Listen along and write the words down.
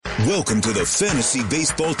Welcome to the Fantasy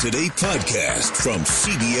Baseball Today podcast from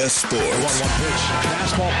CBS Sports. 1-1 pitch.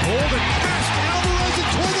 Fastball pulled and fast. Alvarez and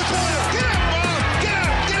toward the corner. Get up, ball. Get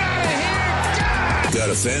up. Get out of here.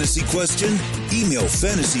 Got a fantasy question? Email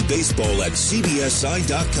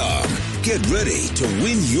fantasybaseball@cbsi.com. Get ready to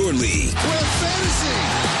win your league. Where fantasy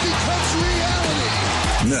becomes reality.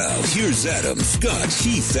 Now, here's Adam, Scott,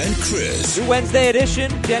 Heath, and Chris. New Wednesday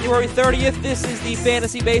edition, January 30th. This is the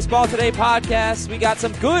Fantasy Baseball Today podcast. We got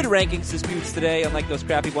some good rankings disputes today, unlike those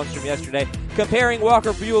crappy ones from yesterday. Comparing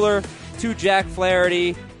Walker Buehler to Jack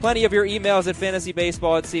Flaherty. Plenty of your emails at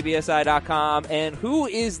fantasybaseball@cbsi.com. And who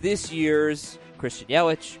is this year's Christian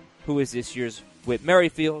Yelich? Who is this year's Whit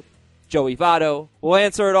Merrifield? Joey Votto? We'll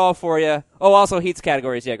answer it all for you. Oh, also Heat's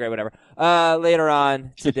categories. Yeah, great, whatever. Later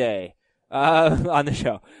on today. On the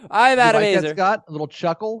show. I'm Adam like Azer. that, Scott? A little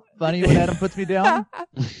chuckle. Funny when Adam puts me down.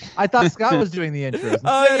 I thought Scott was doing the intros.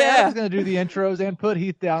 Oh, Instead, yeah. Adam's going to do the intros and put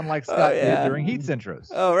Heath down like Scott did during Heath's intros.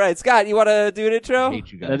 Oh, right. Scott, you want to do an intro? I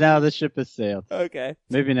hate you guys. Now the ship has sailed. Okay.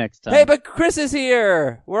 Maybe next time. Hey, but Chris is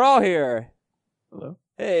here. We're all here. Hello.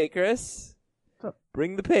 Hey, Chris. What's up?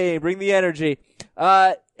 Bring the pain. Bring the energy.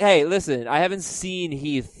 Hey, listen, I haven't seen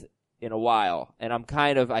Heath in a while, and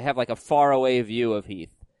I have like a faraway view of Heath.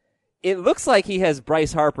 It looks like he has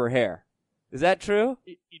Bryce Harper hair. Is that true?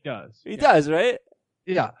 He does. He does, right?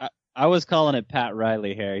 Yeah. I was calling it Pat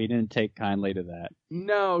Riley hair. He didn't take kindly to that.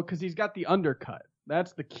 No, because he's got the undercut.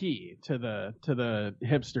 That's the key to the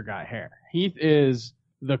hipster guy hair. Heath is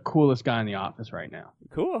the coolest guy in the office right now.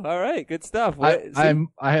 Cool. All right. Good stuff. I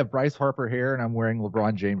have Bryce Harper hair and I'm wearing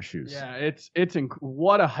LeBron James shoes. Yeah,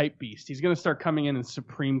 what a hype beast. He's gonna start coming in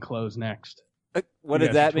Supreme clothes next. what You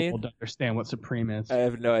did guys that are too mean? old to understand what Supreme is. I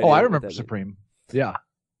have no idea. Oh, I what remember that means. Supreme. Yeah.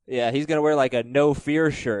 Yeah, he's going to wear like a no fear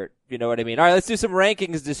shirt. You know what I mean? All right, let's do some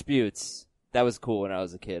rankings disputes. That was cool when I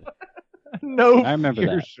was a kid. No, I remember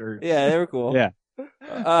fear that. shirt. Yeah, they were cool. Yeah.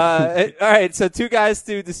 All right, so two guys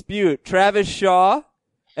to dispute. Travis Shaw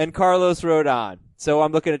and Carlos Rodon. So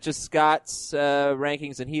I'm looking at just Scott's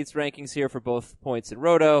rankings and Heath's rankings here for both points and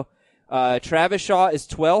Roto. Travis Shaw is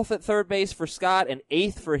 12th at third base for Scott and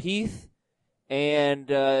 8th for Heath. And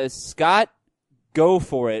Scott, go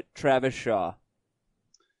for it, Travis Shaw.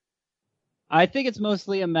 I think it's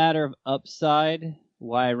mostly a matter of upside,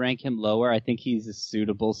 why I rank him lower. I think he's a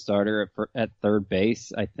suitable starter at third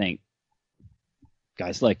base. I think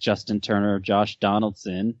guys like Justin Turner, Josh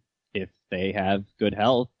Donaldson, if they have good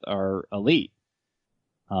health, are elite.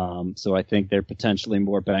 So I think they're potentially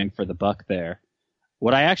more bang for the buck there.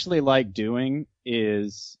 What I actually like doing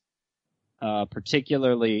is,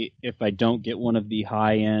 particularly if I don't get one of the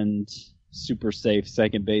high-end, super safe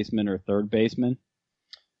second baseman or third baseman,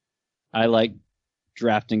 I like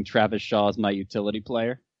drafting Travis Shaw as my utility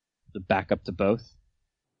player, the backup to both.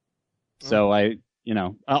 So I'd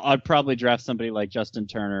probably draft somebody like Justin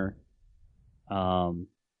Turner, Daniel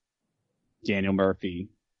Murphy,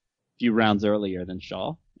 a few rounds earlier than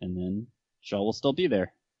Shaw, and then Shaw will still be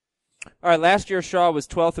there. All right, last year Shaw was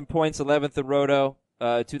 12th in points, 11th in Roto.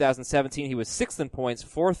 2017 he was 6th in points,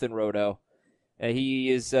 4th in Roto. He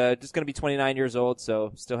is just going to be 29 years old,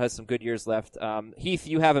 so still has some good years left. Heath,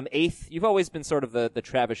 you have him 8th. You've always been sort of the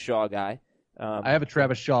Travis Shaw guy. I have a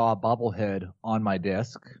Travis Shaw bobblehead on my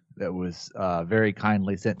desk that was very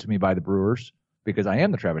kindly sent to me by the Brewers because I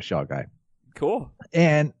am the Travis Shaw guy. Cool.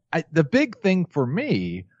 And the big thing for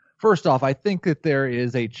me, first off, I think that there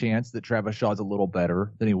is a chance that Travis Shaw is a little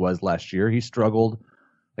better than he was last year. He struggled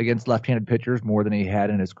against left-handed pitchers more than he had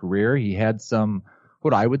in his career. He had some,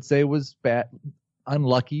 what I would say was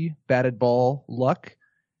unlucky batted ball luck.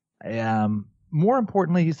 More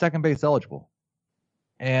importantly, he's second base eligible.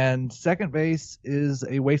 And second base is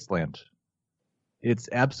a wasteland. It's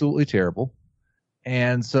absolutely terrible.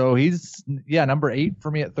 And so he's, number 8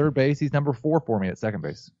 for me at third base. He's number 4 for me at second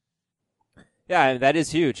base. Yeah, that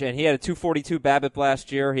is huge. And he had a 242 BABIP last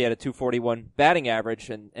year. He had a 241 batting average,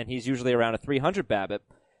 and he's usually around a 300 BABIP.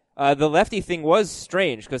 The lefty thing was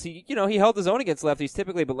strange because he held his own against lefties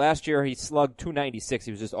typically, but last year he slugged 296.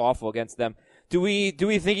 He was just awful against them. Do we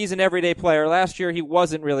think he's an everyday player? Last year he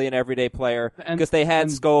wasn't really an everyday player because they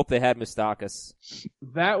had Scope, they had Moustakas.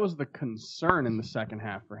 That was the concern in the second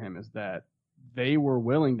half for him, is that they were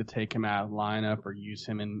willing to take him out of the lineup or use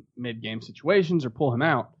him in mid-game situations or pull him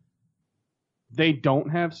out. They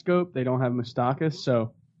don't have Scope, they don't have Moustakas,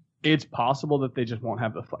 so it's possible that they just won't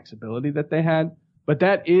have the flexibility that they had. But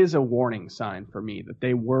that is a warning sign for me that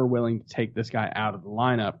they were willing to take this guy out of the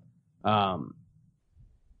lineup.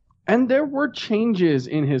 And there were changes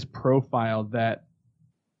in his profile that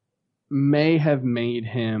may have made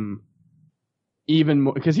him even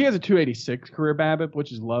more, because he has a 286 career BABIP,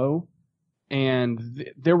 which is low.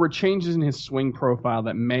 and there were changes in his swing profile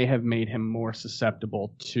that may have made him more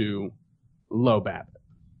susceptible to low BABIP.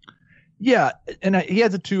 Yeah, and he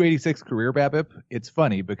has a 286 career BABIP. It's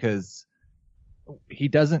funny because he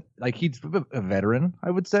doesn't, like, he's a veteran,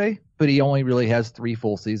 I would say, but he only really has 3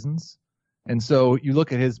 full seasons. And so you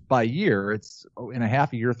look at his by year, it's in a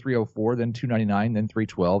half a year, 304, then 299, then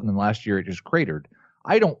 312, and then last year it just cratered.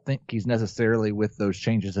 I don't think he's necessarily with those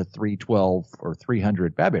changes a 312 or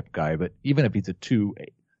 300 BABIP guy, but even if he's a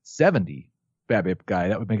 270 BABIP guy,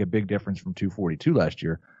 that would make a big difference from 242 last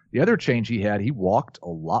year. The other change he had, he walked a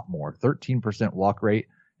lot more, 13% walk rate,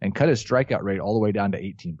 and cut his strikeout rate all the way down to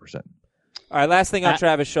 18%. All right, last thing on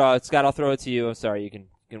Travis Shaw. Scott, I'll throw it to you. I'm sorry, you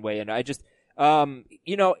can weigh in. I just,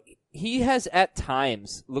 he has at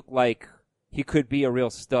times looked like he could be a real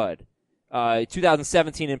stud.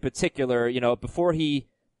 2017 in particular, before he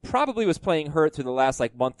probably was playing hurt through the last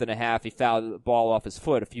month and a half, he fouled the ball off his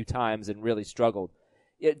foot a few times and really struggled.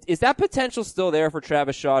 Is that potential still there for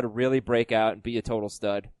Travis Shaw to really break out and be a total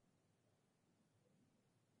stud?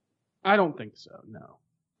 I don't think so, no.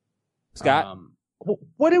 Scott?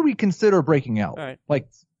 What do we consider breaking out? All right.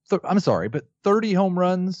 I'm sorry, but 30 home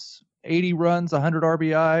runs, 80 runs, 100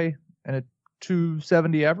 RBI, and a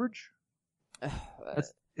 270 average?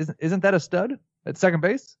 Isn't that a stud at second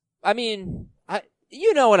base? I mean,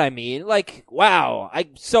 you know what I mean. Wow,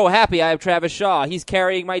 I'm so happy I have Travis Shaw. He's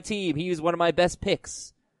carrying my team. He's one of my best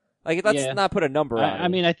picks. Let's not put a number on it. I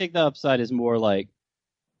mean, I think the upside is more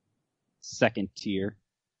second tier,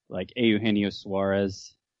 like Eugenio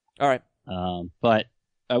Suarez. All right. But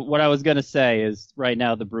what I was going to say is right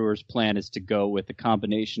now the Brewers' plan is to go with a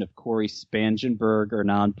combination of Corey Spangenberg,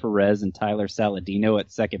 Hernan Perez, and Tyler Saladino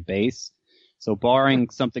at second base. So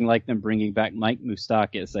barring something like them bringing back Mike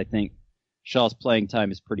Moustakas, I think Shaw's playing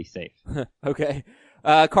time is pretty safe. Okay.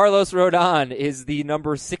 Carlos Rodon is the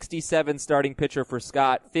number 67 starting pitcher for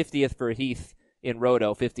Scott, 50th for Heath in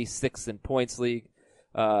Roto, 56th in points league.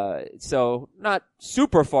 So not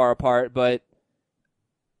super far apart, but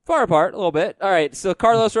far apart a little bit. All right. So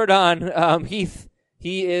Carlos Rodon, Heath,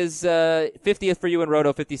 he is 50th for you in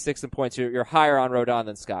Roto, 56th in points. You're higher on Rodon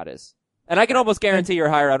than Scott is. And I can almost guarantee you're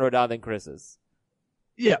higher on Rodon than Chris is.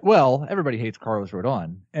 Yeah, well, everybody hates Carlos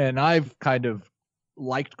Rodon, and I've kind of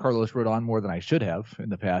liked Carlos Rodon more than I should have in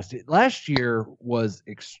the past. Last year was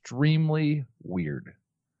extremely weird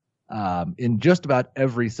in just about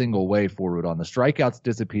every single way for Rodon. The strikeouts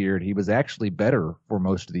disappeared. He was actually better for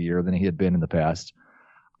most of the year than he had been in the past.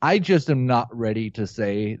 I just am not ready to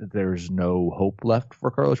say that there's no hope left for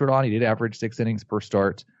Carlos Rodon. He did average 6 innings per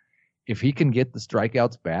start. If he can get the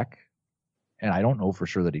strikeouts back, and I don't know for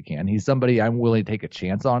sure that he can. He's somebody I'm willing to take a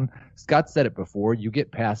chance on. Scott said it before. You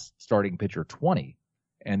get past starting pitcher 20,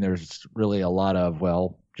 and there's really a lot of,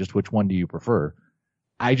 just which one do you prefer?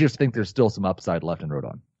 I just think there's still some upside left in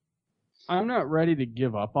Rodon. I'm not ready to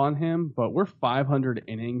give up on him, but we're 500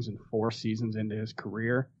 innings and 4 seasons into his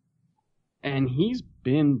career, and he's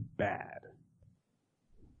been bad.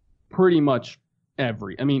 Pretty much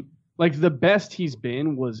the best he's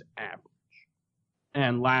been was average.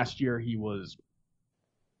 And last year he was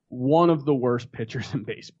one of the worst pitchers in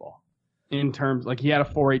baseball in terms, he had a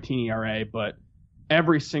 4.18 ERA, but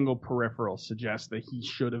every single peripheral suggests that he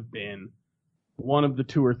should have been one of the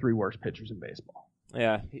 2 or 3 worst pitchers in baseball.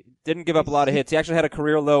 Yeah, he didn't give up a lot of hits. He actually had a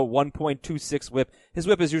career low 1.26 whip. His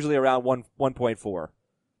whip is usually around 1.4.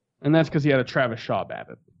 And that's because he had a Travis Shaw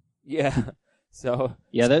BABIP. Yeah. So.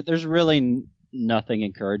 Yeah, there's really nothing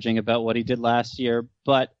encouraging about what he did last year,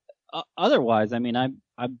 but otherwise, I mean, I'm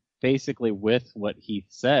basically with what Heath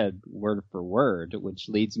said, word for word, which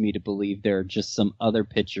leads me to believe there are just some other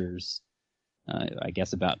pitchers, I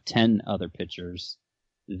guess about 10 other pitchers,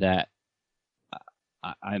 that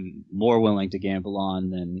I'm more willing to gamble on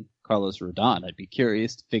than Carlos Rodon. I'd be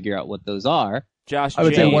curious to figure out what those are. Josh I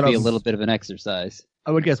would James. say one Maybe of a little bit of an exercise.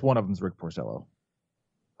 I would guess one of them's Rick Porcello.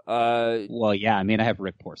 Well, yeah, I mean, I have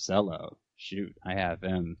Rick Porcello. Shoot, I have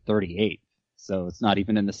him 38. So it's not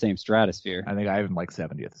even in the same stratosphere. I think I have him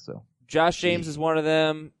 70th. So Josh James is one of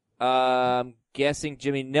them. I'm guessing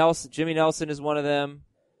Jimmy Nelson is one of them.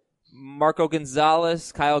 Marco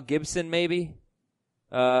Gonzalez, Kyle Gibson, maybe.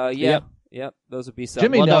 Yep. Those would be some.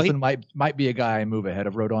 Jimmy Nelson might be a guy I move ahead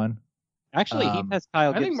of Rodon. Actually, Heath has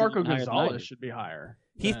Kyle Gibson. I think Marco higher than I Gonzalez do. should be higher.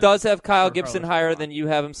 Heath does have Kyle or Gibson Carlos higher Rodon. than you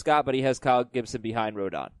have him, Scott, but he has Kyle Gibson behind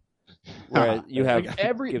Rodon. Whereas you have Gibson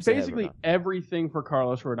ahead of basically Rodon. everything for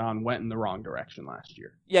Carlos Rodon went in the wrong direction last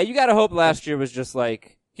year. Yeah, you got to hope last year was just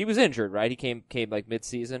he was injured, right? He came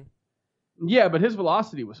mid-season. Yeah, but his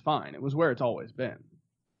velocity was fine. It was where it's always been.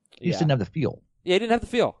 He just didn't have the feel. Yeah, he didn't have the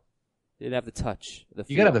feel. He didn't have the touch.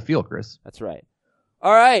 You got to have the feel, Chris. That's right.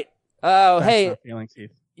 All right. Oh, That's hey, not feelings, Heath.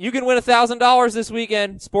 you can win $1,000 this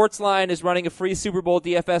weekend. Sportsline is running a free Super Bowl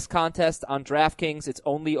DFS contest on DraftKings. It's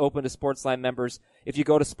only open to Sportsline members. If you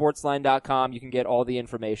go to sportsline.com, you can get all the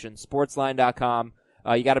information. Sportsline.com.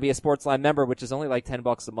 You got to be a Sportsline member, which is only like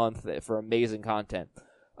 $10 a month for amazing content.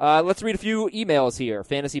 Let's read a few emails here.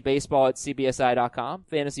 FantasyBaseball@CBSI.com.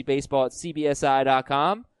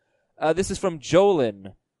 FantasyBaseball@CBSI.com. This is from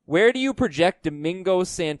Jolin. Where do you project Domingo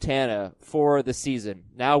Santana for the season?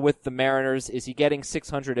 Now with the Mariners, is he getting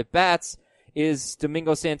 600 at-bats? Is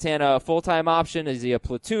Domingo Santana a full-time option? Is he a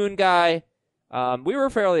platoon guy? We were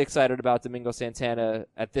fairly excited about Domingo Santana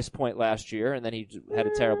at this point last year, and then he had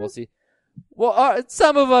a terrible season. Well,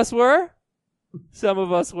 some of us were. Some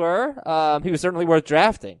of us were. He was certainly worth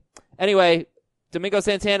drafting. Anyway, Domingo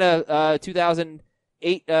Santana,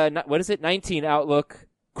 2008, 19 outlook.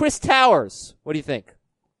 Chris Towers, what do you think?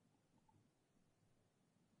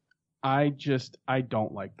 I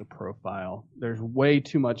don't like the profile. There's way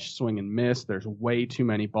too much swing and miss. There's way too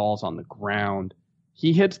many balls on the ground.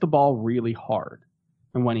 He hits the ball really hard.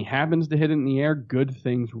 And when he happens to hit it in the air, good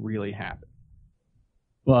things really happen.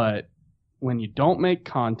 But when you don't make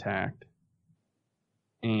contact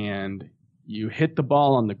and you hit the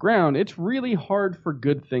ball on the ground, it's really hard for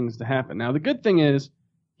good things to happen. Now, the good thing is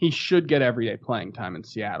he should get everyday playing time in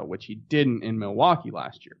Seattle, which he didn't in Milwaukee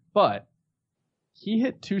last year. But he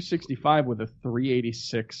hit 265 with a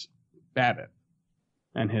 386 BABIP,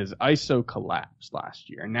 and his ISO collapsed last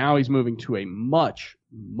year. Now he's moving to a much,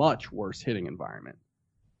 much worse hitting environment.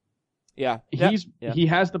 Yeah. He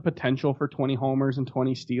has the potential for 20 homers and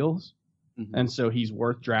 20 steals, and so he's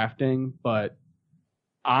worth drafting, but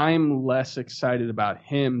I'm less excited about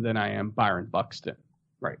him than I am Byron Buxton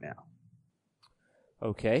right now.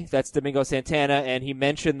 Okay, that's Domingo Santana, and he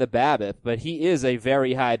mentioned the BABIP, but he is a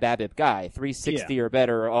very high BABIP guy, 360 or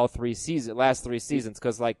better last 3 seasons,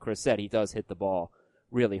 because like Chris said, he does hit the ball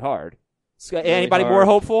really hard. Anybody more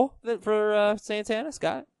hopeful for Santana,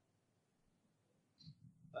 Scott?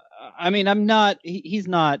 I mean, I'm not. He's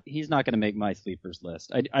not going to make my sleepers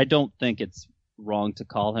list. I don't think it's wrong to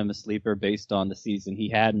call him a sleeper based on the season he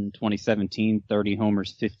had in 2017: 30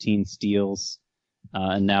 homers, 15 steals,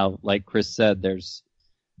 and now, like Chris said, there's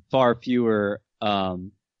far fewer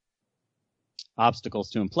obstacles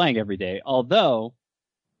to him playing every day. Although,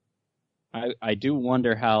 I do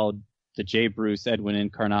wonder how the Jay Bruce, Edwin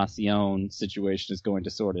Encarnacion situation is going to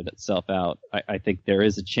sort itself out. I think there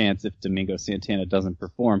is a chance if Domingo Santana doesn't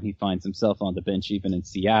perform, he finds himself on the bench even in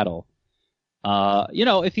Seattle.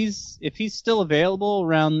 If he's still available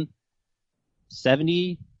around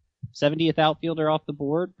 70th outfielder off the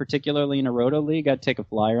board, particularly in a Roto League, I'd take a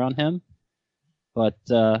flyer on him. But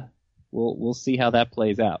we'll see how that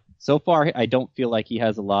plays out. So far, I don't feel like he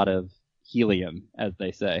has a lot of helium, as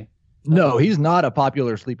they say. No, he's not a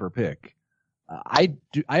popular sleeper pick. I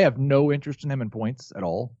have no interest in him in points at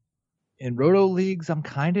all. In Roto Leagues, I'm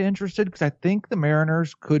kind of interested because I think the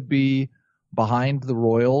Mariners could be behind the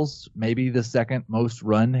Royals, maybe the second most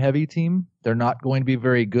run-heavy team. They're not going to be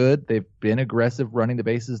very good. They've been aggressive running the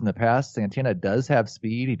bases in the past. Santana does have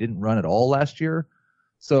speed. He didn't run at all last year.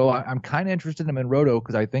 So I'm kind of interested in him in Roto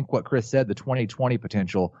because I think what Chris said, the 2020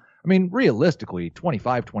 potential, I mean, realistically,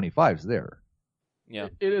 25 is there. Yeah.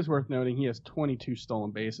 It is worth noting he has 22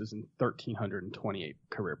 stolen bases and 1,328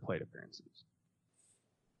 career plate appearances.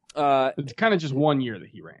 It's kind of just 1 year that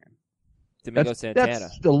he ran. Domingo Santana.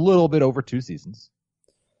 That's a little bit over 2 seasons.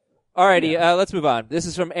 Alrighty, let's move on. This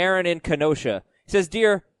is from Aaron in Kenosha. He says,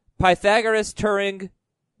 Dear Pythagoras, Turing,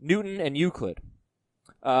 Newton, and Euclid,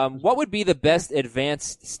 what would be the best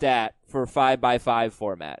advanced stat for 5x5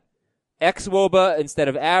 format? xWOBA instead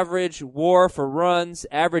of average, WAR for runs,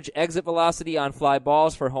 average exit velocity on fly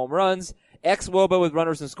balls for home runs, xWOBA with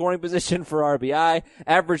runners in scoring position for RBI,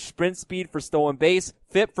 average sprint speed for stolen base,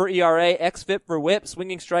 FIP for ERA, xFIP for WHIP,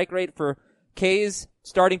 swinging strike rate for Ks,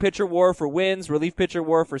 starting pitcher WAR for wins, relief pitcher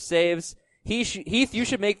WAR for saves. Heath, you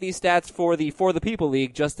should make these stats for the People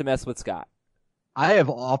League just to mess with Scott. I have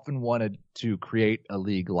often wanted to create a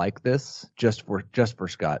league like this just for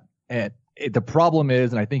Scott. And the problem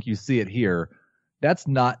is, and I think you see it here, that's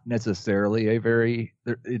not necessarily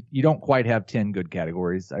you don't quite have 10 good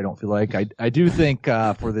categories, I don't feel like. I do think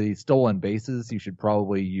for the stolen bases, you should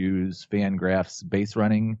probably use Fangraph's base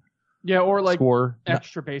running or like score.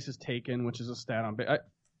 Extra bases taken, which is a stat on base.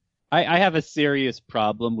 I have a serious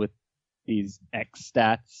problem with these X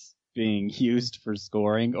stats being used for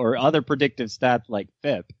scoring or other predictive stats like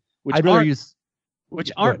FIP, which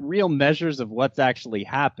aren't real measures of what's actually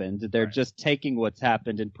happened. They're just taking what's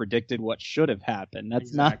happened and predicted what should have happened.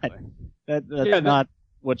 That's not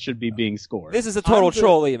what should be being scored. This is a total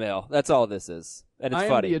troll email. That's all this is. And it's I am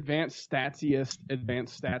funny. the advanced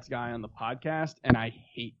stats guy on the podcast, and I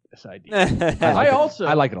hate this idea.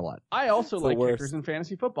 I like it a lot. I also It's the like worst. kickers in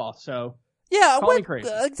fantasy football, so Yeah, Call me crazy.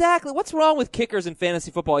 exactly. What's wrong with kickers in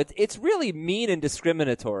fantasy football? It's really mean and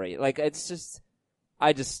discriminatory. Like, it's just,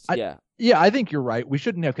 yeah. Yeah, I think you're right. We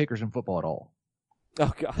shouldn't have kickers in football at all.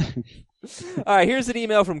 Oh, God. All right, here's an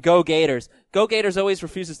email from Go Gators. Go Gators always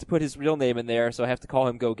refuses to put his real name in there, so I have to call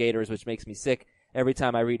him Go Gators, which makes me sick every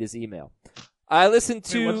time I read his email. I listened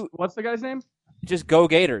to... Wait, what's the guy's name? Just Go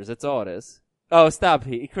Gators, that's all it is. Oh, stop,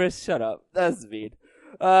 Pete. Chris, shut up. That's mean.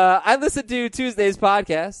 I listened to Tuesday's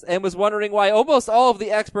podcast and was wondering why almost all of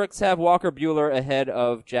the experts have Walker Buehler ahead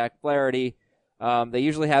of Jack Flaherty. They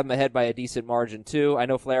usually have him ahead by a decent margin, too. I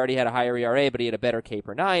know Flaherty had a higher ERA, but he had a better K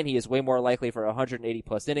per 9. He is way more likely for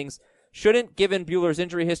 180-plus innings. Shouldn't, given Buehler's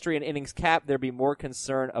injury history and innings cap, there be more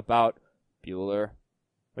concern about Buehler?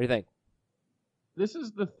 What do you think? This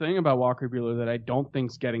is the thing about Walker Buehler that I don't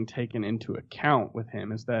think's getting taken into account with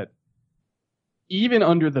him, is that even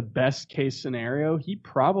under the best case scenario, he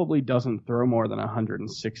probably doesn't throw more than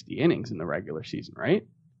 160 innings in the regular season, right?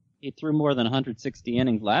 He threw more than 160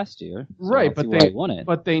 innings last year. So Right, I don't see why he won it.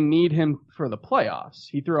 but they need him for the playoffs.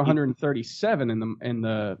 He threw 137 in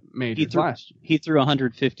the majors last year. He threw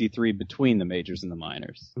 153 between the majors and the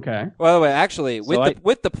minors. Okay. By the way, actually, So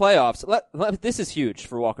with the playoffs, this is huge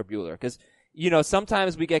for Walker Buehler because,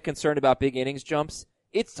 sometimes we get concerned about big innings jumps.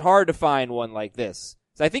 It's hard to find one like this.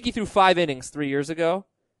 So I think he threw 5 innings 3 years ago.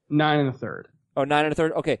 9 1/3. Oh, 9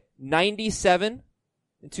 1/3. Okay. 97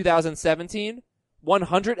 in 2017,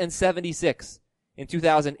 176 in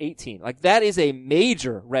 2018. Like, that is a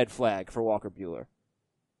major red flag for Walker Buehler.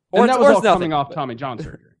 And that was all nothing, coming off Tommy John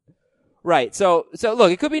surgery. Right. So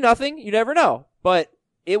look, it could be nothing. You never know. But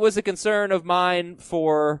it was a concern of mine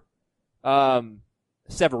for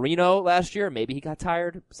Severino last year. Maybe he got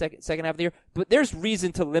tired second half of the year. But there's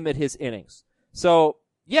reason to limit his innings. So,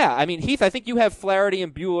 yeah, I mean, Heath, I think you have Flaherty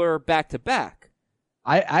and Buehler back to back.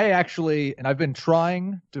 I actually, and I've been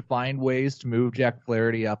trying to find ways to move Jack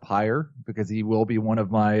Flaherty up higher because he will be one of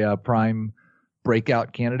my prime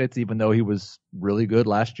breakout candidates, even though he was really good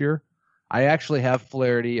last year. I actually have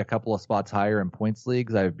Flaherty a couple of spots higher in points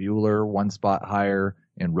leagues. I have Buehler 1 spot higher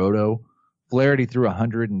in Roto. Flaherty threw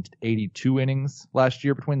 182 innings last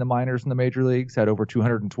year between the minors and the major leagues, had over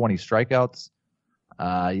 220 strikeouts.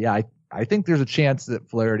 I think there's a chance that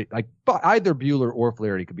Flaherty, either Buehler or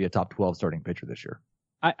Flaherty, could be a top 12 starting pitcher this year.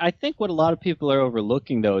 I think what a lot of people are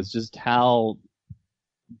overlooking, though, is just how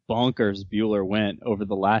bonkers Buehler went over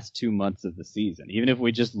the last 2 months of the season. Even if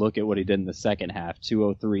we just look at what he did in the second half,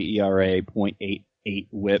 2.03 ERA, 0.88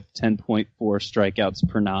 whip, 10.4 strikeouts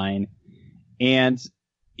per 9. And,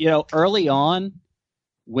 early on,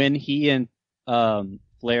 when he and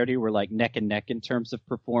Flaherty were like neck and neck in terms of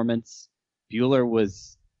performance, Buehler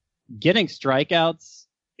was getting strikeouts.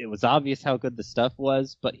 It was obvious how good the stuff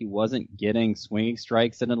was, but he wasn't getting swinging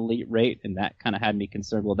strikes at an elite rate, and that kind of had me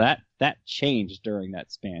concerned. Well, that changed during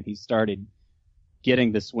that span. He started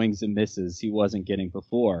getting the swings and misses he wasn't getting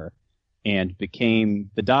before, and became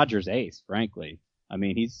the Dodgers' ace, frankly. I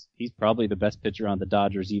mean, he's probably the best pitcher on the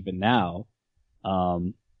Dodgers even now.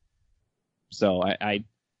 So I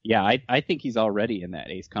think he's already in that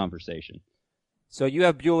ace conversation. So you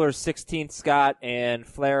have Buehler 16th, Scott, and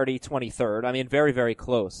Flaherty 23rd. I mean, very, very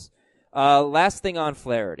close. Last thing on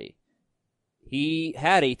Flaherty. He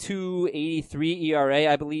had a 2.83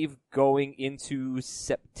 ERA, I believe, going into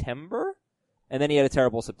September, and then he had a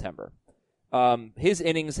terrible September. His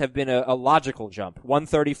innings have been a logical jump.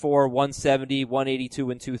 134, 170,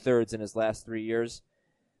 182 and 2/3 in his last 3 years.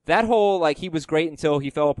 That whole, he was great until he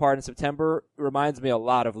fell apart in September, reminds me a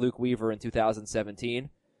lot of Luke Weaver in 2017.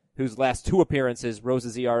 Whose last 2 appearances rose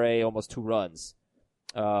his ERA almost 2 runs.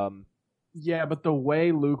 Yeah, but the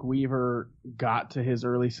way Luke Weaver got to his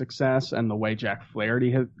early success and the way Jack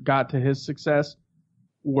Flaherty got to his success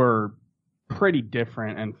were pretty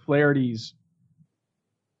different. And Flaherty's,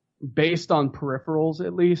 based on peripherals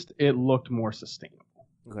at least, it looked more sustainable.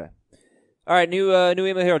 Okay. All right, new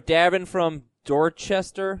email here. Darren from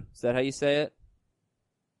Dorchester. Is that how you say it?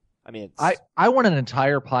 I mean, I want an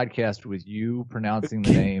entire podcast with you pronouncing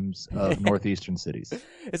the names of northeastern cities.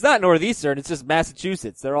 It's not northeastern. It's just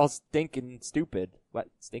Massachusetts. They're all stinking stupid. What?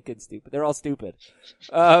 Stinking stupid. They're all stupid.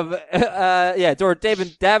 Davin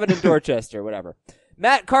and Dorchester, whatever.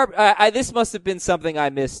 Matt this must have been something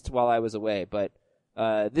I missed while I was away, but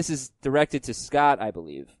this is directed to Scott, I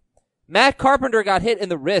believe. Matt Carpenter got hit in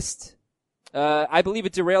the wrist. I believe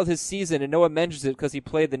it derailed his season, and no one mentions it because he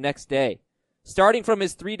played the next day. Starting from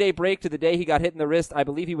his 3-day break to the day he got hit in the wrist, I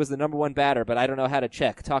believe he was the number 1 batter, but I don't know how to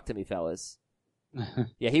check. Talk to me, fellas.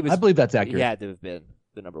 Yeah, he was. I believe that's accurate. He had to have been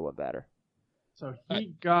the number 1 batter. So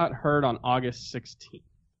he got hurt on August 16th.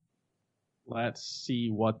 Let's see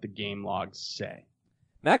what the game logs say.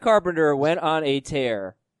 Matt Carpenter went on a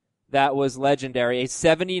tear that was legendary, a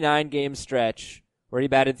 79-game stretch where he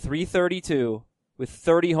batted .332 with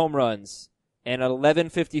 30 home runs and an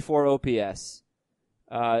 1154 OPS.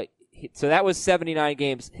 So that was 79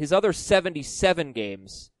 games. His other 77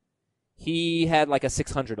 games, he had like a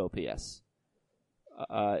 600 OPS.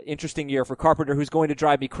 Interesting year for Carpenter, who's going to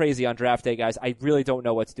drive me crazy on draft day, guys. I really don't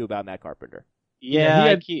know what to do about Matt Carpenter.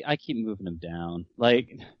 Yeah, I keep moving him down. Like,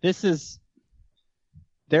 there's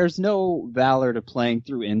no valor to playing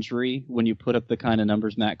through injury when you put up the kind of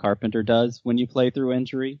numbers Matt Carpenter does when you play through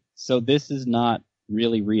injury. So this is not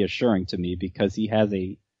really reassuring to me because he has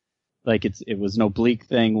it was an oblique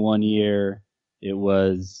thing one year. It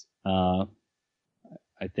was,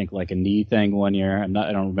 I think like a knee thing one year. I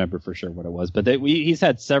don't remember for sure what it was, but he's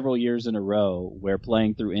had several years in a row where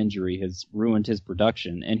playing through injury has ruined his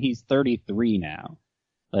production, and he's 33 now.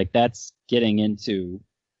 Like, that's getting into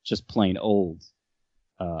just plain old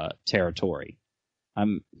territory.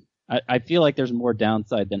 I feel like there's more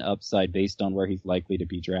downside than upside based on where he's likely to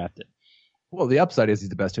be drafted. Well, the upside is he's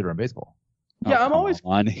the best hitter in baseball. Yeah, I'm always.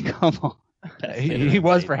 Come on. He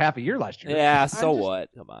was for half a year last year. Yeah, so what?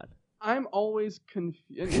 Come on. I'm always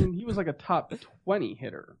confused. And he was like a top 20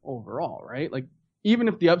 hitter overall, right? Like, even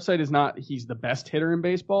if the upside is not he's the best hitter in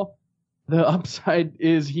baseball, the upside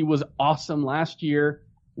is he was awesome last year,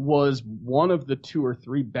 was one of the 2 or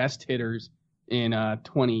 3 best hitters in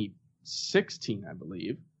 2016, I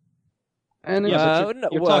believe. And you're talking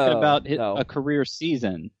about a career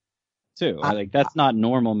season, too. Like, that's not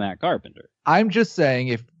normal Matt Carpenter. I'm just saying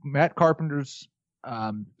if Matt Carpenter's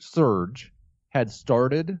surge had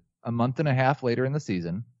started a month and a half later in the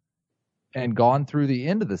season and gone through the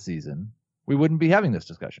end of the season, we wouldn't be having this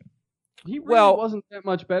discussion. He really wasn't that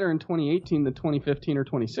much better in 2018 than 2015 or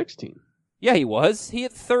 2016. Yeah, he was. He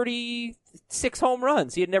had 36 home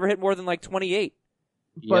runs. He had never hit more than like 28.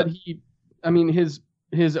 But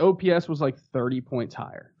his OPS was like 30 points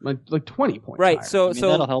higher, like 20 points higher. Right, so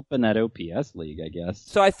that'll help in that OPS league, I guess.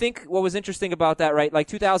 So I think what was interesting about that, right, like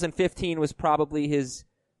 2015 was probably his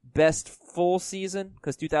best full season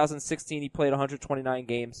because 2016 he played 129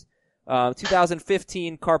 games.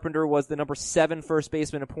 2015 Carpenter was the number 7 first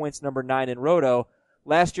baseman in points, number 9 in Roto.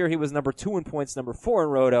 Last year he was number 2 in points, number 4 in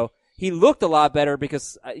Roto. He looked a lot better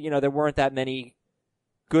because there weren't that many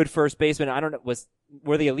good first basemen. I don't know,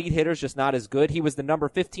 were the elite hitters just not as good? He was the number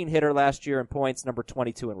 15 hitter last year in points, number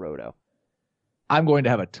 22 in Roto. I'm going to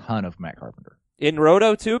have a ton of Matt Carpenter. In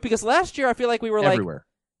Roto too? Because last year I feel like we were everywhere.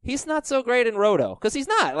 He's not so great in Roto. Because he's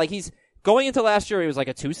not. Like, he's going into last year, he was like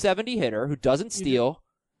a 270 hitter who doesn't steal,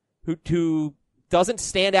 who doesn't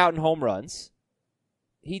stand out in home runs.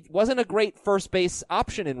 He wasn't a great first base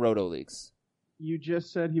option in Roto leagues. You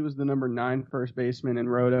just said he was the number 9 first baseman in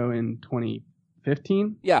Roto in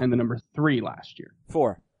 2015? Yeah. And the number 3 last year.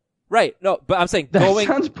 4. Right. No, but I'm saying that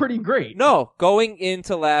sounds pretty great. No, going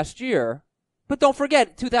into last year. But don't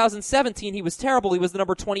forget, 2017, he was terrible. He was the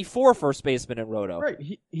number 24 first baseman in Roto. Right.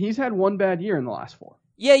 He's had one bad year in the last 4.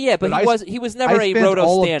 Yeah, but he was never a Roto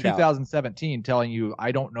all standout. Of 2017 telling you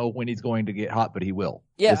I don't know when he's going to get hot, but he will.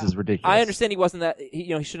 Yeah, this is ridiculous. I understand he wasn't that. He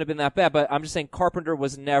shouldn't have been that bad. But I'm just saying Carpenter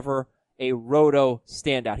was never a Roto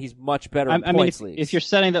standout. He's much better in points leagues. If you're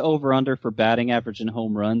setting the over/under for batting average and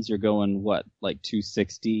home runs, you're going like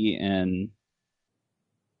 260 and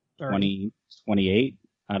 28.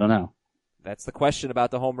 I don't know. That's the question about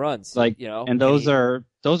the home runs. And those are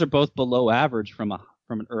both below average from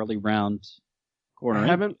an early round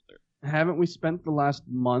corner. Haven't we spent the last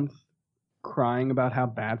month crying about how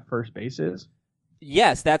bad first base is?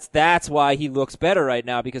 Yes, that's why he looks better right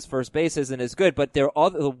now because first base isn't as good. But the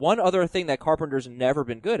one other thing that Carpenter's never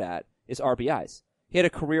been good at is RBIs. He had a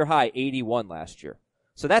career high 81 last year.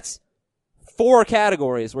 So that's 4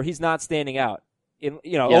 categories where he's not standing out.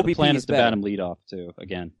 OBP the plan is is to bat him leadoff too.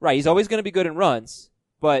 Again, right? He's always going to be good in runs,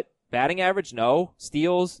 but batting average, no.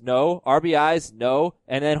 Steals, no. RBIs, no.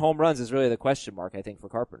 And then home runs is really the question mark, I think, for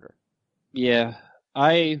Carpenter. Yeah,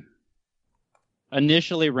 I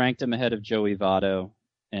initially ranked him ahead of Joey Votto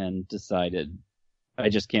and decided I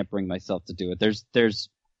just can't bring myself to do it.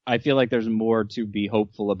 I feel like there's more to be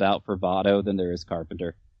hopeful about for Votto than there is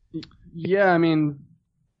Carpenter. Yeah, I mean,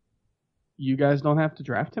 you guys don't have to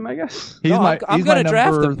draft him, I guess. I'm going to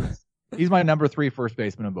draft him. He's my number 3 first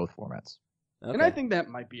baseman in both formats. Okay. And I think that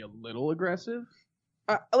might be a little aggressive.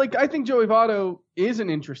 I think Joey Votto is an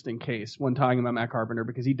interesting case when talking about Matt Carpenter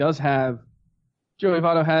because he does have Joey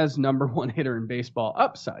Votto has number one hitter in baseball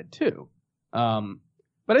upside too.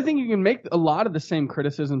 But I think you can make a lot of the same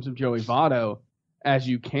criticisms of Joey Votto as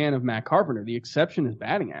you can of Matt Carpenter. The exception is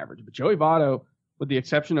batting average. But Joey Votto, with the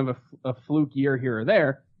exception of a fluke year here or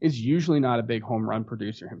there, is usually not a big home run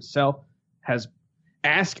producer himself.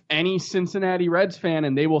 Ask any Cincinnati Reds fan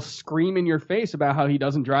and they will scream in your face about how he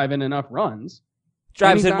doesn't drive in enough runs. He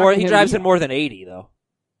drives in more than 80 though.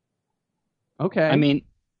 Okay. I mean,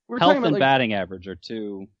 We're health talking and about, batting average are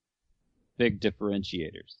two big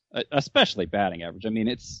differentiators, especially batting average. I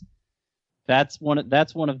mean, that's one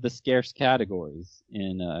of the scarce categories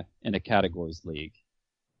in a categories league.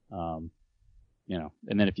 And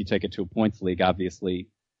then if you take it to a points league, obviously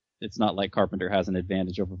it's not like Carpenter has an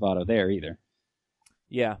advantage over Votto there either.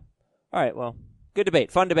 Yeah. All right. Well, good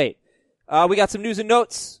debate. Fun debate. We got some news and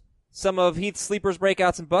notes. Some of Heath's sleepers,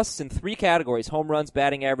 breakouts, and busts in 3 categories: home runs,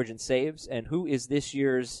 batting average, and saves. And who is this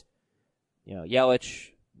year's,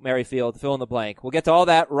 Yelich, Merrifield, fill in the blank. We'll get to all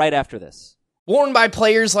that right after this. Worn by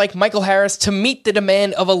players like Michael Harris to meet the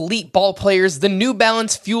demand of elite ball players, the New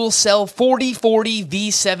Balance Fuel Cell 4040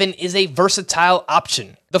 V7 is a versatile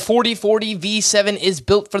option. The 4040 V7 is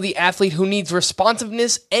built for the athlete who needs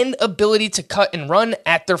responsiveness and ability to cut and run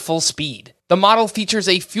at their full speed. The model features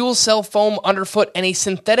a fuel cell foam underfoot and a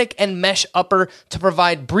synthetic and mesh upper to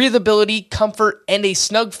provide breathability, comfort, and a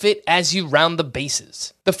snug fit as you round the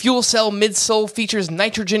bases. The fuel cell midsole features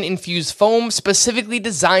nitrogen-infused foam specifically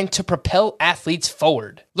designed to propel athletes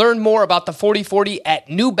forward. Learn more about the 4040 at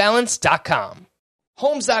newbalance.com.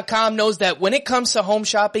 Homes.com knows that when it comes to home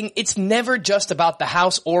shopping, it's never just about the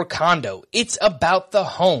house or condo. It's about the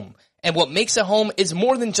home. And what makes a home is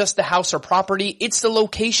more than just the house or property, it's the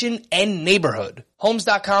location and neighborhood.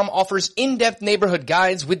 Homes.com offers in-depth neighborhood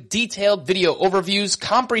guides with detailed video overviews,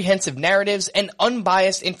 comprehensive narratives, and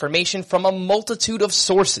unbiased information from a multitude of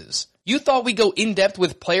sources. You thought we'd go in-depth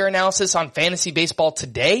with player analysis on fantasy baseball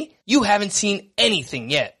today? You haven't seen anything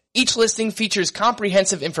yet. Each listing features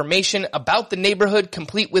comprehensive information about the neighborhood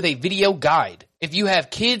complete with a video guide. If you have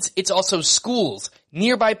kids, it's also schools,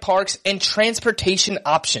 nearby parks, and transportation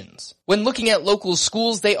options. When looking at local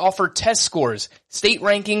schools, they offer test scores, state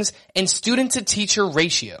rankings, and student-to-teacher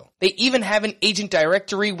ratio. They even have an agent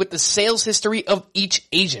directory with the sales history of each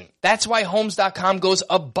agent. That's why Homes.com goes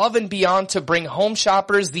above and beyond to bring home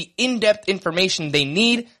shoppers the in-depth information they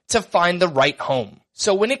need to find the right home.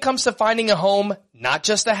 So when it comes to finding a home, not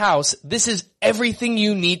just a house, this is everything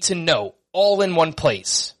you need to know, all in one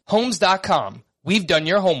place. Homes.com. We've done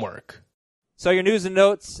your homework. So your news and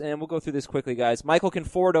notes, and we'll go through this quickly, guys. Michael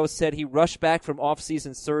Conforto said he rushed back from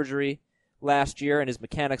off-season surgery last year and his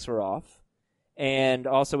mechanics were off. And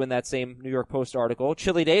also in that same New York Post article,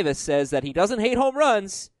 Chili Davis says that he doesn't hate home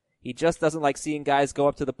runs. He just doesn't like seeing guys go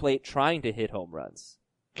up to the plate trying to hit home runs.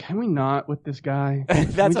 Can we not with this guy?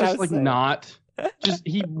 That's Can we what I just was saying. not.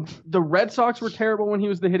 The Red Sox were terrible when he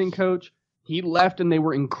was the hitting coach. He left and they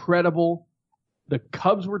were incredible. The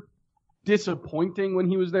Cubs were disappointing when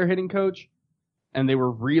he was their hitting coach, and they were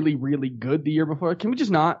really, really good the year before. Can we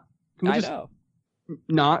just not? Can we I just know.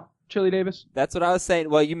 not Chili Davis? That's what I was saying.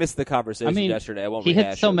 Well, you missed the conversation yesterday. I won't he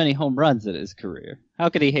rehash hit so it. many home runs in his career. How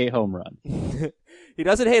could he hate home runs? He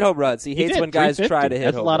doesn't hate home runs. He hates did, when guys 350. try to hit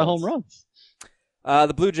That's home a lot runs. of home runs.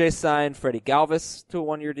 The Blue Jays signed Freddie Galvis to a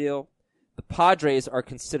 1-year deal. The Padres are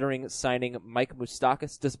considering signing Mike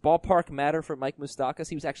Moustakas. Does ballpark matter for Mike Moustakas?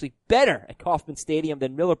 He was actually better at Kauffman Stadium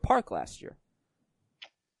than Miller Park last year.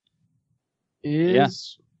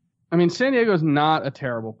 I mean, San Diego's not a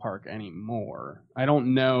terrible park anymore. I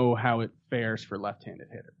don't know how it fares for left-handed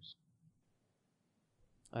hitters.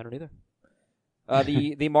 I don't either.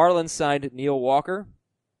 The Marlins signed Neil Walker.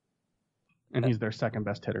 And he's their second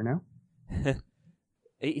best hitter now.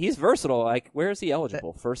 He's versatile. Like, where is he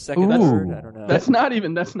eligible? First, second, Ooh. third? I don't know. That's not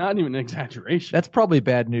even an exaggeration. That's probably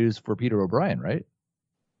bad news for Peter O'Brien, right?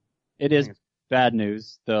 It is bad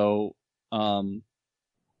news, though.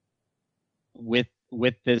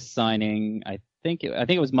 With this signing, I think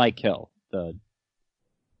it was Mike Hill, the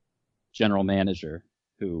general manager,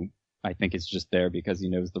 who I think is just there because he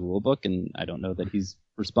knows the rule book, and I don't know that he's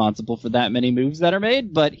responsible for that many moves that are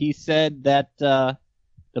made. But he said that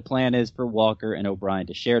the plan is for Walker and O'Brien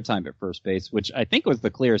to share time at first base, which I think was the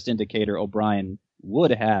clearest indicator O'Brien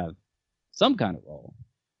would have some kind of role.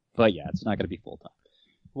 But yeah, it's not going to be full time.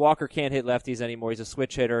 Walker can't hit lefties anymore. He's a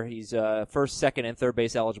switch hitter. He's first, second, and third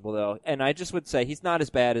base eligible, though. And I just would say he's not as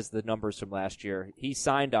bad as the numbers from last year. He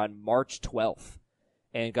signed on March 12th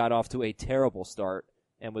and got off to a terrible start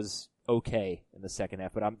and was okay in the second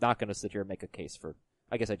half. But I'm not going to sit here and make a case for –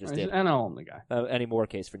 I guess I just did. He's an NL only guy. Any more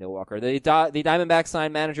case for Neil Walker. The Diamondbacks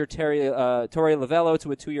signed manager Torey Lovello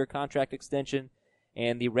to a 2-year contract extension.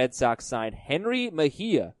 And the Red Sox signed Henry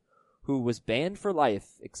Mejia, who was banned for life,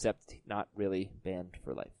 except not really banned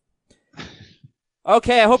for life.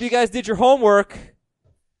 Okay, I hope you guys did your homework.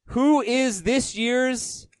 Who is this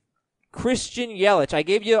year's Christian Yelich? I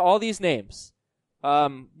gave you all these names. I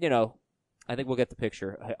think we'll get the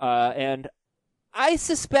picture. And I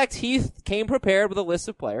suspect Heath came prepared with a list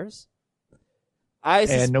of players.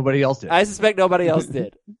 And nobody else did. I suspect nobody else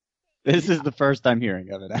did. This is the first I'm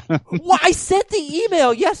hearing of it, Adam. Well, I sent the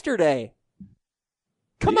email yesterday.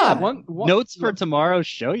 Come on. Notes for tomorrow's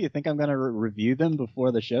show? You think I'm going to review them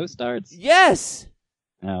before the show starts? Yes.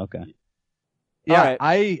 Oh, okay. Yeah,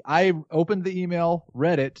 right. I opened the email,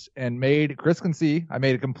 read it, and Chris can see, I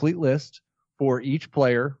made a complete list for each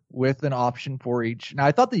player with an option for each. Now,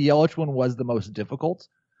 I thought the Yelich one was the most difficult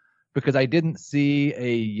because I didn't see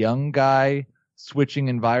a young guy switching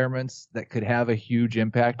environments that could have a huge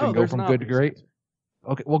impact and go from good to great.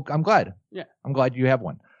 Okay, well, I'm glad. Yeah. I'm glad you have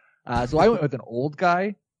one. So I went with an old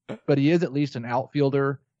guy, but he is at least an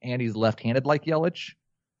outfielder, and he's left-handed like Yelich.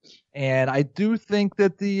 And I do think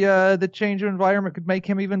that the change of environment could make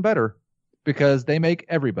him even better because they make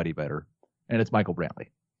everybody better, and it's Michael Brantley.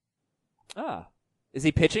 Is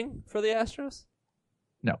he pitching for the Astros?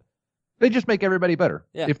 No. They just make everybody better.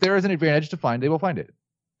 Yeah. If there is an advantage to find, they will find it.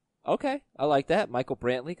 Okay, I like that. Michael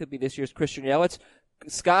Brantley could be this year's Christian Yelich.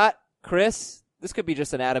 Scott, Chris, this could be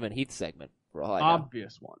just an Adam and Heath segment for all I know.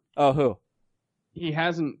 Obvious one. Oh, who? He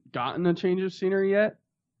hasn't gotten a change of scenery yet,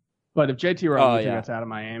 but if JT Realmuto gets out of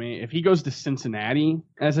Miami, if he goes to Cincinnati,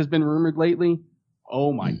 as has been rumored lately,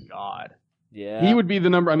 oh my God. Yeah. He would be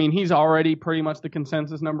the number. I mean, he's already pretty much the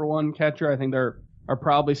consensus number one catcher. I think there are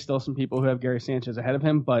probably still some people who have Gary Sanchez ahead of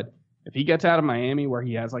him, but if he gets out of Miami where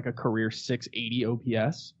he has like a career 680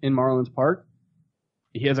 OPS in Marlins Park,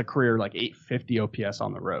 he has a career like 850 OPS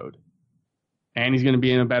on the road. And he's going to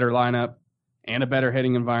be in a better lineup and a better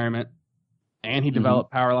hitting environment. And he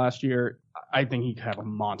developed power last year. I think he could have a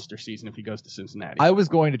monster season if he goes to Cincinnati. I was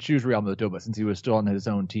going to choose Realmuto, but since he was still on his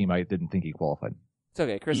own team, I didn't think he qualified. It's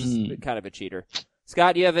okay. Chris is kind of a cheater.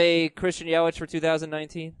 Scott, do you have a Christian Yelich for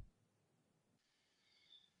 2019?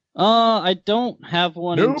 I don't have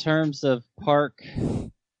one in terms of park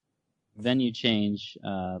venue change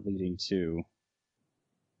leading to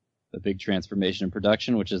the big transformation in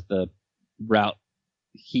production, which is the route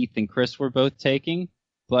Heath and Chris were both taking.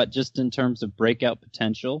 But just in terms of breakout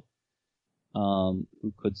potential,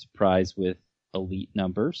 who could surprise with elite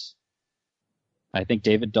numbers, I think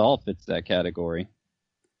David Dahl fits that category.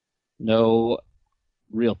 No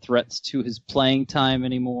real threats to his playing time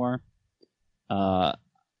anymore.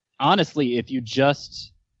 Honestly, if you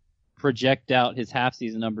just project out his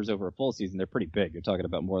half-season numbers over a full season, they're pretty big. You're talking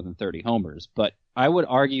about more than 30 homers. But I would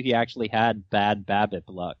argue he actually had bad BABIP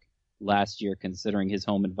luck last year, considering his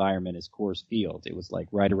home environment is Coors Field. It was like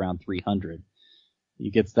right around 300.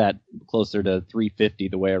 He gets that closer to 350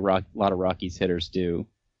 the way a lot of Rockies hitters do.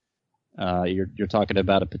 You're talking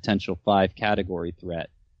about a potential 5-category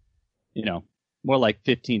threat. More like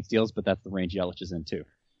 15 steals, but that's the range Yelich is in too.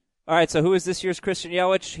 All right, so who is this year's Christian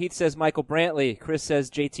Yelich? Heath says Michael Brantley. Chris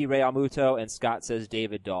says JT Realmuto, and Scott says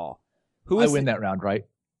David Dahl. I win that round, right?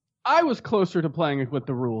 I was closer to playing with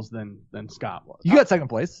the rules than Scott was. You got second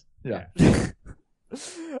place. Yeah.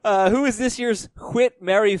 Who is this year's Whit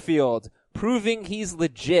Merrifield, proving he's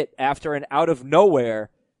legit after an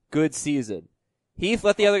out-of-nowhere good season? Heath,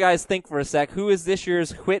 let the other guys think for a sec. Who is this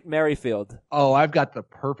year's Whit Merrifield? Oh, I've got the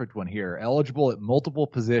perfect one here. Eligible at multiple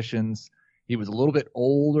positions. He was a little bit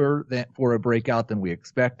older for a breakout than we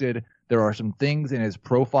expected. There are some things in his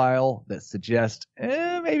profile that suggest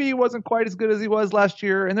maybe he wasn't quite as good as he was last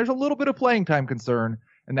year, and there's a little bit of playing time concern,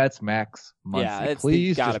 and that's Max Muncy. Yeah,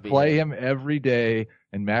 please just play him every day,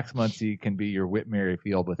 and Max Muncy can be your Whit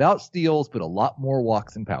Merrifield without steals, but a lot more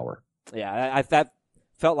walks and power. Yeah, that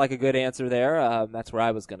felt like a good answer there. That's where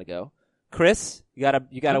I was going to go. Chris, you got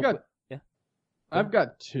to. I've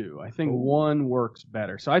got two. I think one works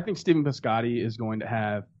better. So I think Stephen Piscotty is going to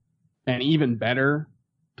have an even better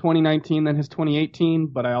 2019 than his 2018,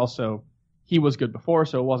 but he was good before,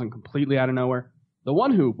 so it wasn't completely out of nowhere. The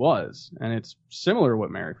one who was, and it's similar to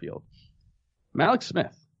Whit Merrifield, Malik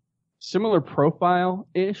Smith. Similar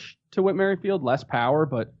profile-ish to Whit Merrifield, less power,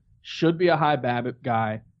 but should be a high BABIP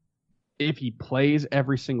guy. If he plays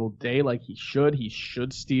every single day like he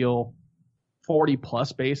should steal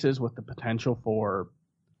 40-plus bases with the potential for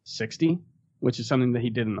 60, which is something that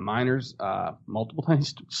he did in the minors multiple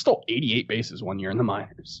times. He stole 88 bases one year in the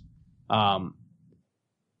minors. I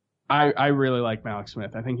really like Malik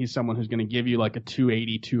Smith. I think he's someone who's going to give you like a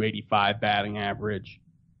 280, 285 batting average,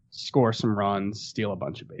 score some runs, steal a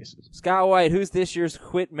bunch of bases. Scott White, who's this year's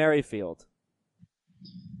Whit Merrifield?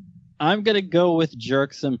 I'm going to go with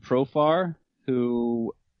Jurickson Profar,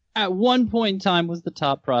 who at one point in time was the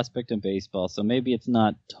top prospect in baseball, so maybe it's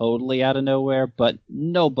not totally out of nowhere, but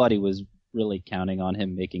nobody was really counting on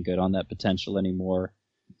him making good on that potential anymore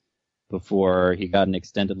before he got an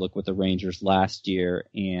extended look with the Rangers last year.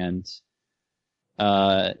 And,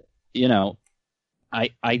 you know,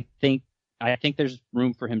 I think there's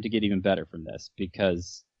room for him to get even better from this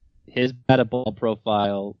because his batted ball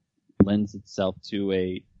profile lends itself to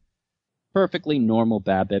a perfectly normal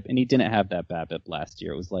BABIP, and he didn't have that BABIP last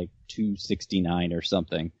year. It was like 269 or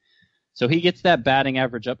something. So he gets that batting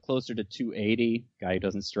average up closer to 280. Guy who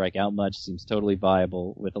doesn't strike out much, seems totally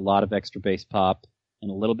viable with a lot of extra base pop and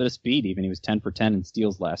a little bit of speed. Even he was 10 for 10 in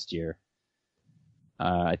steals last year.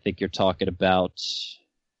 I think you're talking about,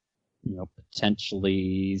 you know,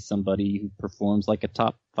 potentially somebody who performs like a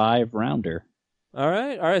top 5 rounder. All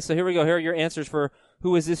right. So here we go. Here are your answers for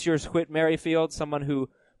who is this year's Whit Merrifield, someone who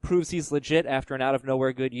proves he's legit after an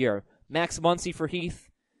out-of-nowhere good year. Max Muncy for Heath,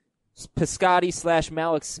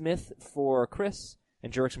 Piscotty/Malik Smith for Chris,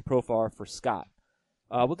 and Jurickson Profar for Scott.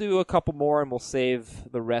 We'll do a couple more, and we'll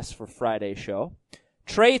save the rest for Friday's show.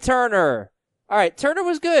 Trey Turner. All right, Turner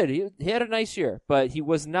was good. He had a nice year, but he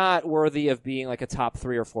was not worthy of being like a top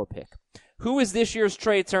 3 or 4 pick. Who is this year's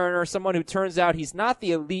Trey Turner? Someone who turns out he's not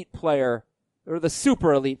the elite player or the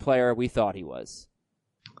super elite player we thought he was.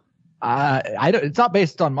 It's not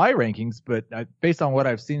based on my rankings, but based on what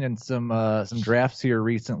I've seen in some drafts here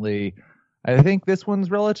recently, I think this one's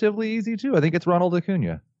relatively easy too. I think it's Ronald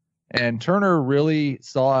Acuna, and Turner really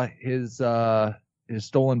saw his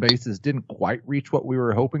stolen bases didn't quite reach what we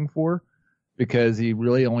were hoping for because he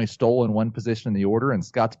really only stole in one position in the order. And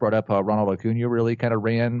Scott's brought up how Ronald Acuna really kind of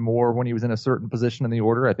ran more when he was in a certain position in the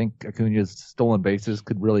order. I think Acuna's stolen bases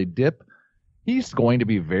could really dip. He's going to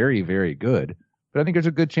be very, very good. But I think there's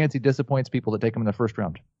a good chance he disappoints people that take him in the first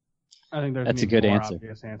round. I think that's a good answer.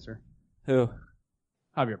 Obvious answer. Who?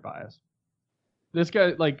 Javier Baez. This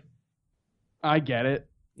guy, like, I get it.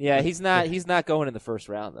 Yeah, he's not going in the first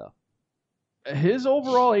round though. His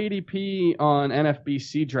overall ADP on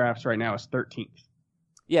NFBC drafts right now is 13th.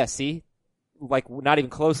 Yeah, see, like not even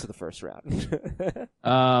close to the first round.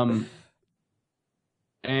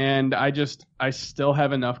 And I still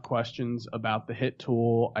have enough questions about the hit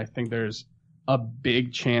tool. I think there's a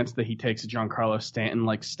big chance that he takes a Giancarlo Stanton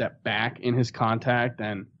like step back in his contact.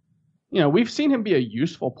 And, you know, we've seen him be a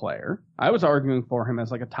useful player. I was arguing for him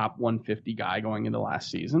as like a top 150 guy going into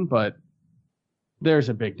last season, but there's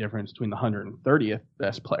a big difference between the 130th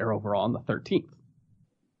best player overall and the 13th.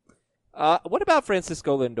 What about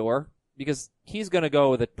Francisco Lindor? Because he's going to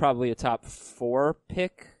go with probably a top 4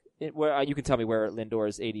 pick. Where you can tell me where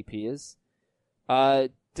Lindor's ADP is.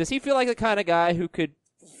 Does he feel like the kind of guy who could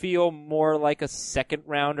feel more like a second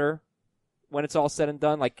rounder when it's all said and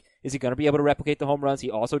done? Like, is he going to be able to replicate the home runs?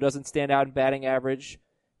 He also doesn't stand out in batting average.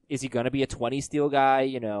 Is he going to be a 20 steal guy?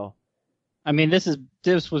 You know, I mean, this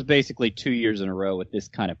was basically 2 years in a row with this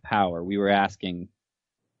kind of power. We were asking,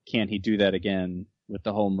 can he do that again with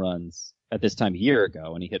the home runs at this time a year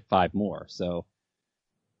ago, and he hit 5 more. So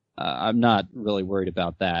I'm not really worried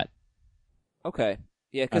about that. Okay.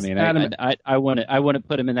 Yeah, I mean, I wouldn't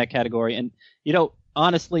put him in that category. And, you know,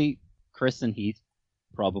 honestly, Chris and Heath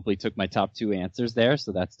probably took my top 2 answers there,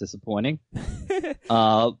 so that's disappointing.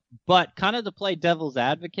 But kind of to play devil's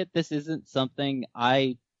advocate, this isn't something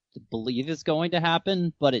I believe is going to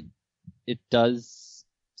happen, but it does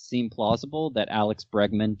seem plausible that Alex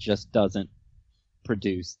Bregman just doesn't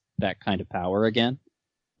produce that kind of power again.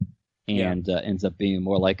 And ends up being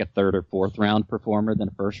more like a 3rd or 4th round performer than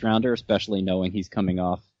a first rounder, especially knowing he's coming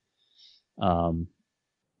off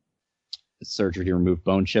surgery to remove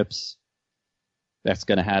bone chips. That's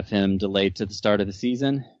going to have him delayed to the start of the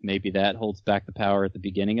season. Maybe that holds back the power at the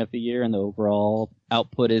beginning of the year, and the overall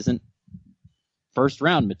output isn't first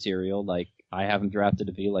round material like I have him drafted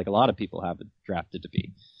to be, like a lot of people have it drafted to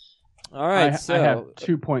be. All right, I have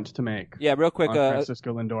 2 points to make. Yeah, real quick.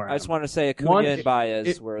 Francisco Lindor. I just want to say Acuna and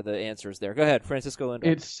Baez were the answers there. Go ahead, Francisco Lindor.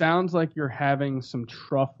 It sounds like you're having some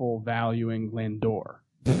truffle valuing Lindor.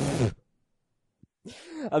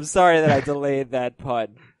 I'm sorry that I delayed that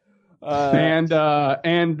pun. And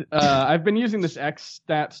I've been using this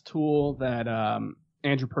X-Stats tool that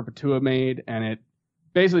Andrew Perpetua made, and it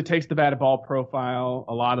basically takes the batted ball profile,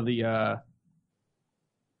 a lot of the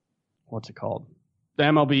what's it called? The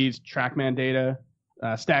MLB's TrackMan data,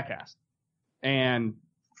 StatCast, and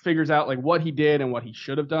figures out like what he did and what he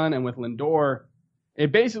should have done. And with Lindor,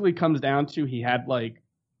 it basically comes down to he had like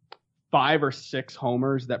 5 or 6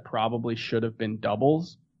 homers that probably should have been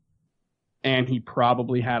doubles, and he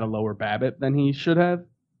probably had a lower BABIP than he should have.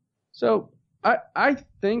 So I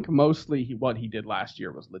think mostly what he did last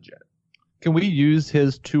year was legit. Can we use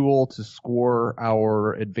his tool to score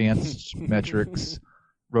our advanced metrics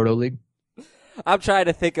Roto League? I'm trying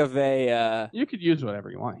to think of a You could use whatever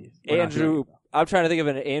you want. Andrew. I'm trying to think of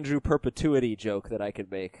an Andrew Perpetuity joke that I could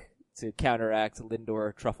make to counteract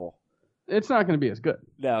Lindor Truffle. It's not going to be as good.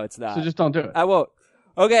 No, it's not. So just don't do it. I won't.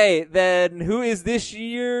 Okay, then who is this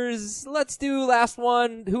year's? Let's do last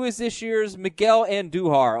one. Who is this year's Miguel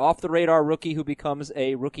Andujar, off the radar rookie who becomes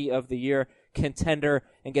a Rookie of the Year contender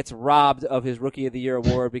and gets robbed of his Rookie of the Year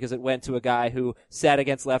award because it went to a guy who sat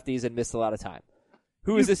against lefties and missed a lot of time.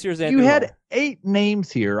 Who is this year's Andujar? You had 8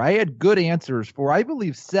 names here. I had good answers for, I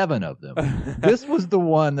believe, 7 of them. This was the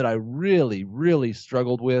one that I really, really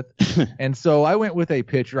struggled with. And so I went with a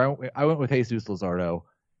pitcher. I went with Jesus Luzardo.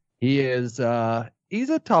 He is, he's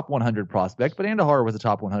a top 100 prospect, but Andujar was a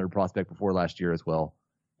top 100 prospect before last year as well.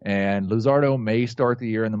 And Luzardo may start the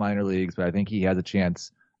year in the minor leagues, but I think he has a chance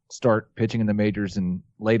to start pitching in the majors in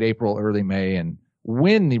late April, early May, and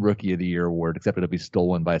win the Rookie of the Year award, except it'll be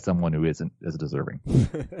stolen by someone who isn't as deserving.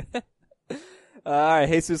 All right,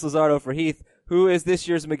 Jesus Luzardo for Heath. Who is this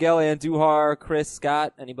year's Miguel Andujar? Chris,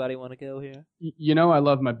 Scott, anybody want to go here? You know I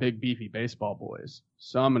love my big beefy baseball boys,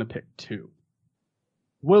 so I'm going to pick 2.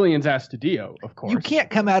 Willians Astudillo, of course. You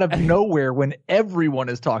can't come out of nowhere when everyone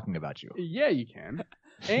is talking about you. Yeah, you can.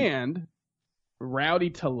 And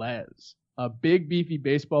Rowdy Tellez, a big beefy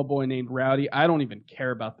baseball boy named Rowdy. I don't even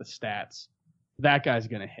care about the stats. That guy's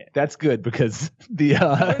going to hit. That's good because they're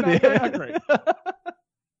not great.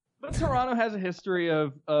 But Toronto has a history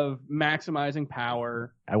of maximizing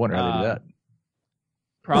power. I wonder how they do that.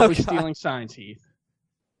 Probably stealing signs, Heath.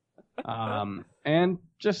 And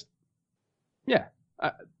just,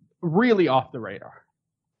 really off the radar.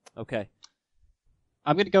 Okay.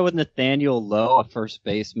 I'm going to go with Nathaniel Lowe, a first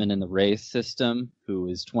baseman in the Rays system, who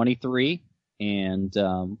is 23, and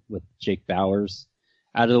with Jake Bauers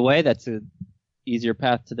out of the way, that's a easier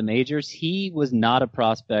path to the majors. He was not a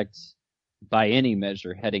prospect by any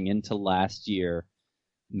measure heading into last year.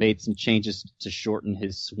 Made some changes to shorten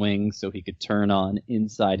his swing so he could turn on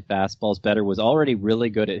inside fastballs better. Was already really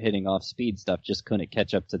good at hitting off speed stuff, just couldn't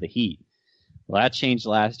catch up to the heat. Well, that changed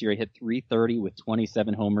last year. He hit .330 with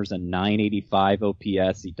 27 homers and .985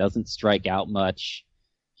 OPS. He doesn't strike out much.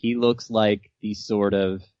 He looks like the sort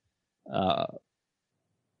of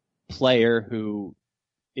player who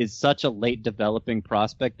is such a late developing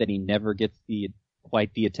prospect that he never gets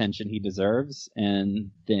quite the attention he deserves, and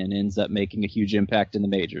then ends up making a huge impact in the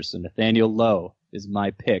majors. So Nathaniel Lowe is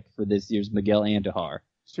my pick for this year's Miguel Andujar.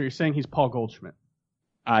 So you're saying he's Paul Goldschmidt?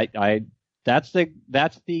 That's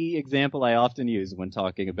the example I often use when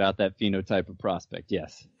talking about that phenotype of prospect.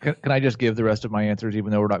 Yes. Can I just give the rest of my answers, even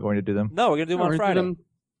though we're not going to do them? No, we're going to do them on Friday.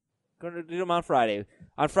 Going to do them on Friday.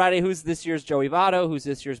 On Friday, who's this year's Joey Votto? Who's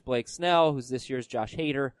this year's Blake Snell? Who's this year's Josh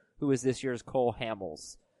Hader? Who is this year's Cole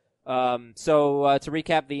Hamels? So to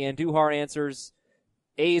recap the Andujar answers,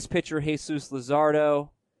 A's pitcher Jesus Luzardo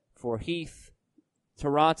for Heath.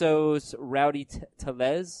 Toronto's Rowdy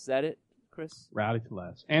Tellez. Is that it, Chris? Rowdy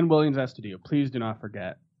Tellez. And Willians Astudillo. Please do not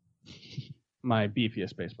forget my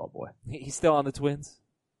beefiest baseball boy. He's still on the Twins.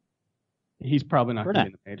 He's probably not going to be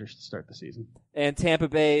in the majors to start the season. And Tampa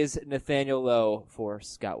Bay's Nathaniel Lowe for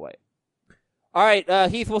Scott White. All right,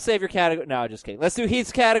 Heath, we'll save your category. No, just kidding. Let's do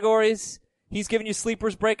Heath's categories. He's giving you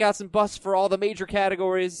sleepers, breakouts, and busts for all the major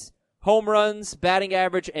categories. Home runs, batting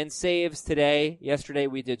average, and saves today. Yesterday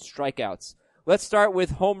we did strikeouts. Let's start with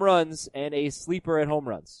home runs and a sleeper at home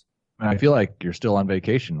runs. I feel like you're still on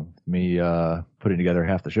vacation with me putting together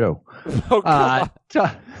half the show. Oh, God.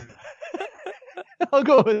 I'll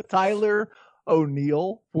go with Tyler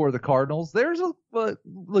O'Neill for the Cardinals. There's a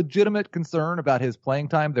legitimate concern about his playing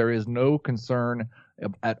time. There is no concern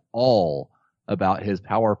at all about his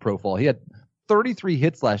power profile. He had 33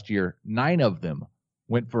 hits last year. 9 of them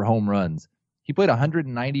went for home runs. He played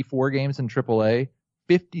 194 games in AAA,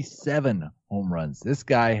 57 home runs. This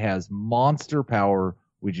guy has monster power.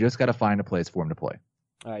 We just got to find a place for him to play.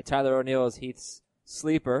 All right, Tyler O'Neill is Heath's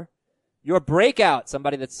sleeper. Your breakout,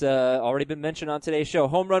 somebody that's already been mentioned on today's show,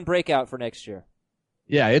 home run breakout for next year.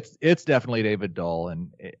 Yeah, it's definitely David Dahl.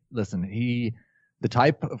 And listen, the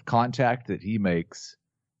type of contact that he makes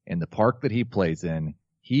in the park that he plays in,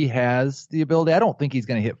 he has the ability. I don't think he's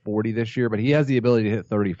going to hit 40 this year, but he has the ability to hit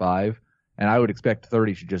 35. And I would expect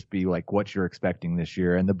 30 should just be like what you're expecting this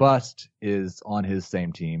year. And the bust is on his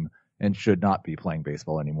same team and should not be playing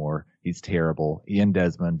baseball anymore. He's terrible. Ian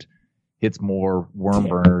Desmond hits more worm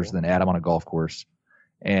burners than Adam on a golf course.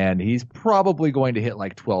 And he's probably going to hit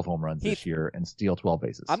like 12 home runs this year and steal 12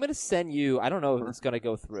 bases. I'm going to send you, I don't know if it's going to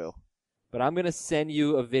go through, but I'm going to send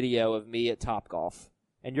you a video of me at Topgolf,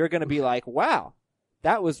 and you're going to be like, wow,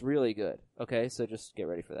 that was really good. Okay, so just get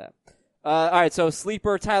ready for that. All right, so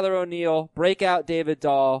sleeper Tyler O'Neill, breakout David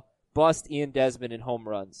Dahl, bust Ian Desmond in home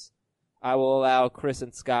runs. I will allow Chris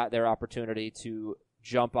and Scott their opportunity to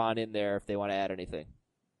jump on in there if they want to add anything.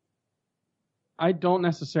 I don't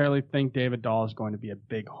necessarily think David Dahl is going to be a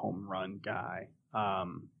big home run guy.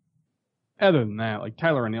 Other than that, like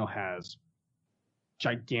Tyler O'Neill has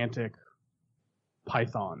gigantic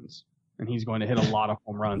pythons, and he's going to hit a lot of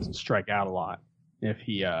home runs and strike out a lot if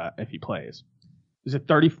he plays. Is it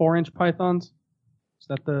 34-inch pythons? Is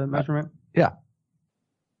that the measurement? Yeah.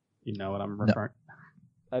 You know what I'm referring? No.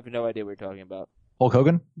 I have no idea what you're talking about. Hulk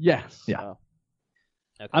Hogan? Yes. Yeah. Oh.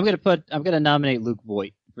 Okay. I'm gonna nominate Luke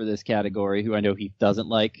Voigt for this category, who I know he doesn't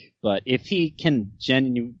like, but if he can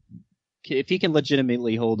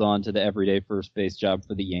legitimately hold on to the everyday first base job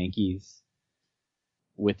for the Yankees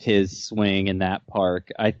with his swing in that park,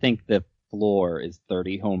 I think the floor is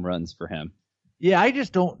 30 home runs for him. Yeah, I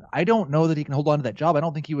don't know that he can hold on to that job. I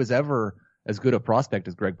don't think he was ever as good a prospect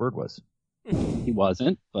as Greg Bird was. He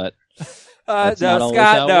wasn't, but no, not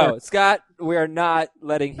Scott, no. works. Scott, we are not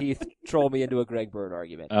letting Heath troll me into a Greg Bird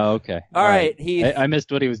argument. Oh, okay. All right, Heath. I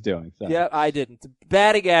missed what he was doing. So. Yeah, I didn't.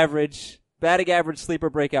 Batting average, sleeper,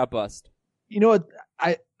 breakout, bust. You know what?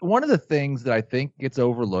 One of the things that I think gets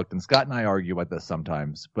overlooked, and Scott and I argue about this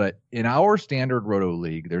sometimes, but in our standard Roto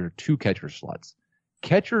League, there are 2 catcher slots.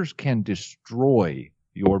 Catchers can destroy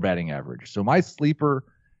your batting average. So my sleeper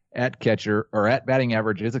at catcher, or at batting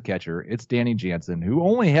average, is a catcher. It's Danny Jansen, who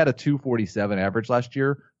only had a 247 average last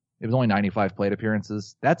year. It was only 95 plate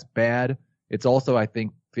appearances. That's bad. It's also, I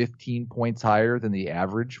think, 15 points higher than the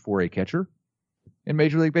average for a catcher in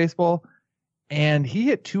Major League Baseball. And he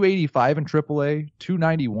hit 285 in AAA,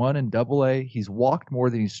 291 in AA. He's walked more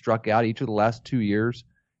than he's struck out each of the last 2 years,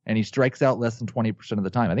 and he strikes out less than 20% of the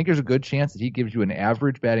time. I think there's a good chance that he gives you an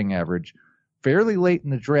average batting average fairly late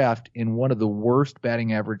in the draft in one of the worst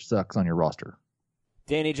batting average sucks on your roster.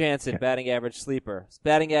 Danny Jansen, batting average sleeper.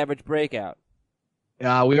 Batting average breakout. We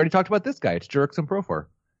already talked about this guy. It's Jurickson Profar.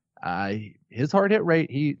 His hard hit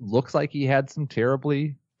rate, he looks like he had some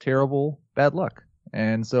terrible bad luck.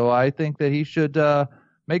 And so I think that he should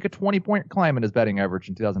make a 20-point climb in his batting average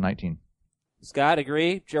in 2019. Scott,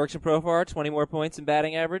 agree? Jurickson Profar, 20 more points in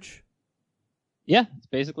batting average? Yeah, it's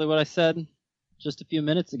basically what I said just a few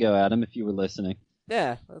minutes ago, Adam, if you were listening.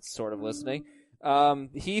 Yeah, that's sort of listening.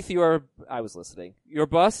 Heath, I was listening. Your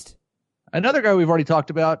bust? Another guy we've already talked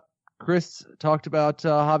about. Chris talked about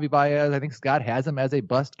Javi Baez. I think Scott has him as a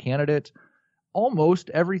bust candidate. Almost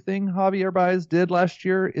everything Javier Baez did last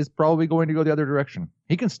year is probably going to go the other direction.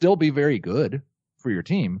 He can still be very good for your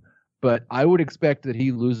team, but I would expect that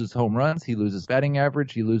he loses home runs, he loses batting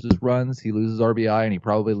average, he loses runs, he loses RBI, and he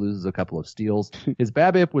probably loses a couple of steals. His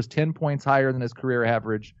BABIP was 10 points higher than his career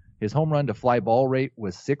average. His home run to fly ball rate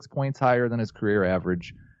was 6 points higher than his career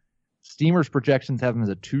average. Steamer's projections have him as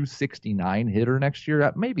a 269 hitter next year.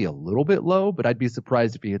 That may be a little bit low, but I'd be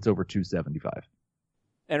surprised if he hits over 275.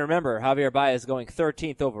 And remember, Javier Baez going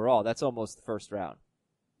 13th overall. That's almost the first round.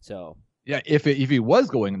 So yeah, if he was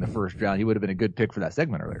going in the first round, he would have been a good pick for that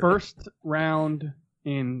segment earlier. First round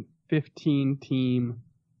in 15-team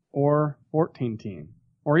or 14-team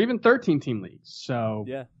or even 13-team leagues. So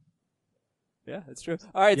yeah, that's true.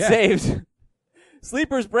 All right, Yeah. saves.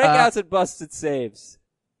 Sleepers, breakouts, and busted saves.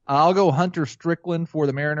 I'll go Hunter Strickland for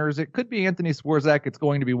the Mariners. It could be Anthony Swarzak. It's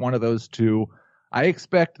going to be one of those two. I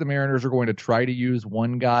expect the Mariners are going to try to use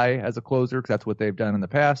one guy as a closer because that's what they've done in the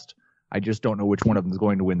past. I just don't know which one of them is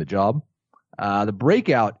going to win the job. The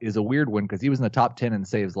breakout is a weird one because he was in the top 10 in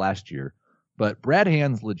saves last year. But Brad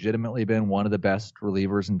Hand's legitimately been one of the best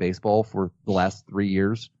relievers in baseball for the last 3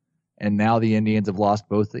 years. And now the Indians have lost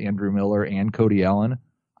both Andrew Miller and Cody Allen.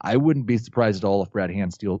 I wouldn't be surprised at all if Brad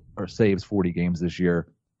Hand saves 40 games this year.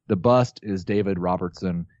 The bust is David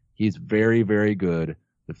Robertson. He's very, very good.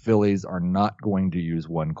 The Phillies are not going to use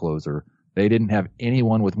one closer. They didn't have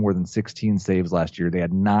anyone with more than 16 saves last year. They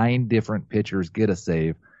had 9 different pitchers get a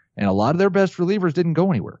save, and a lot of their best relievers didn't go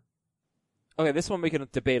anywhere. Okay, this one we can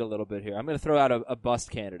debate a little bit here. I'm going to throw out a bust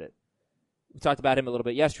candidate. We talked about him a little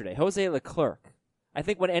bit yesterday. Jose Leclerc. I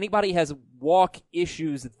think when anybody has walk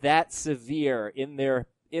issues that severe in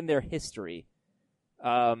their history,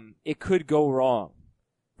 it could go wrong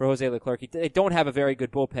for Jose Leclerc. They don't have a very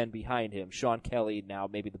good bullpen behind him. Sean Kelly now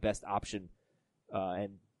maybe the best option,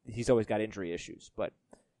 and he's always got injury issues. But,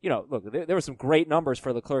 look, there were some great numbers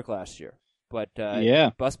for Leclerc last year. But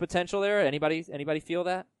bust potential there? Anybody feel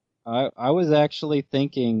that? I was actually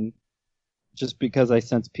thinking just because I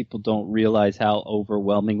sense people don't realize how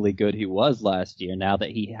overwhelmingly good he was last year now that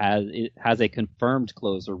he has a confirmed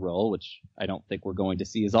closer role, which I don't think we're going to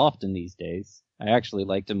see as often these days. I actually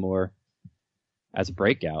liked him more as a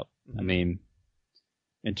breakout. I mean,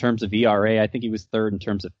 in terms of ERA, I think he was third. In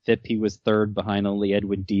terms of FIP, he was third behind only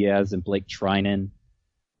Edwin Diaz and Blake Trinan.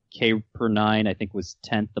 K per 9, I think, was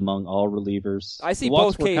 10th among all relievers. I see the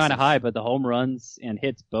walks both were kind cases. of high, but the home runs and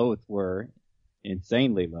hits both were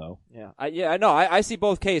insanely low. Yeah, I know. I see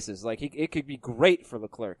both cases. Like it could be great for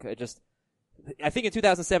Leclerc. I think in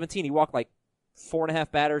 2017 he walked like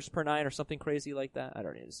 4.5 batters per 9 or something crazy like that. I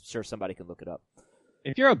don't know. I'm sure somebody can look it up.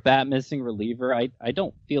 If you're a bat missing reliever, I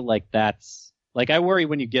don't feel like that's like I worry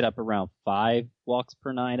when you get up around 5 walks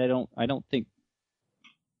per 9. I don't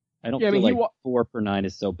feel like 4 per 9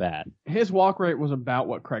 is so bad. His walk rate was about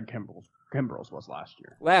what Craig Kimbrell's was last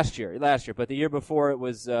year. Last year, but the year before it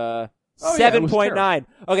was 7.9.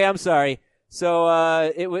 Okay, I'm sorry.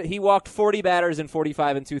 So he walked 40 batters in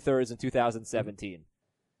 45 2/3 in 2017.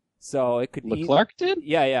 So it could Leclerc did?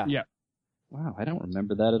 Yeah. Wow, I don't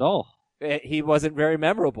remember that at all. He wasn't very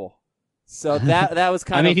memorable. So that was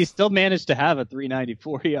kind of. I mean, he still managed to have a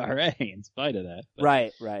 3.94 ERA in spite of that. But,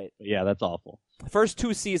 right. But yeah, that's awful. First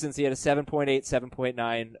 2 seasons, he had a 7.8,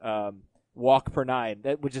 7.9 walk per 9,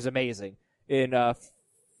 which is amazing. In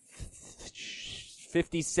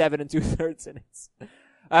 57 2/3 innings.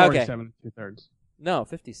 Okay. 47 2/3. No,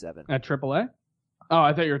 57. At AAA? Oh,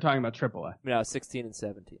 I thought you were talking about AAA. No, 16 and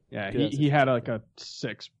 17. Yeah, he had like a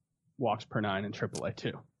 6 walks per 9 in AAA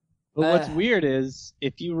too. But what's weird is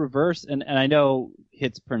if you reverse, and I know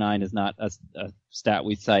hits per 9 is not a stat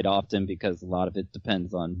we cite often because a lot of it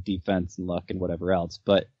depends on defense and luck and whatever else.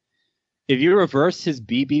 But if you reverse his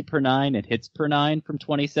BB per 9 and hits per 9 from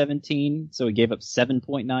 2017, so he gave up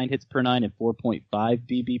 7.9 hits per 9 and 4.5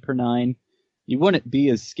 BB per 9, you wouldn't be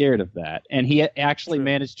as scared of that. And he actually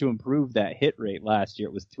managed to improve that hit rate last year.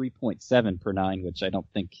 It was 3.7 per 9, which I don't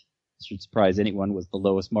think should surprise anyone was the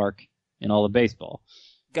lowest mark in all of baseball.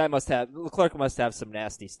 Leclerc must have some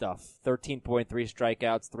nasty stuff. 13.3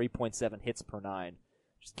 strikeouts, 3.7 hits per 9.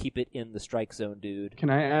 Just keep it in the strike zone, dude. Can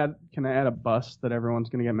I add a bust that everyone's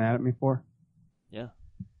going to get mad at me for? Yeah.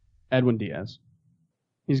 Edwin Diaz.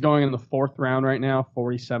 He's going in the 4th round right now,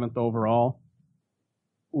 47th overall.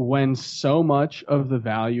 When so much of the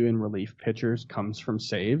value in relief pitchers comes from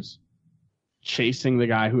saves, chasing the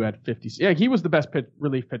guy who had 50. Yeah, he was the best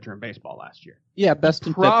relief pitcher in baseball last year. Yeah, best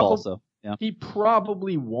in FIP also. Yeah. He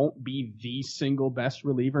probably won't be the single best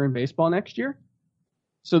reliever in baseball next year.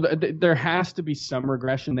 So there has to be some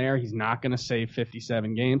regression there. He's not going to save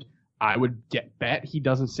 57 games. I would bet he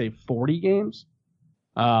doesn't save 40 games.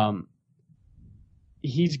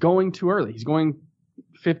 He's going too early. He's going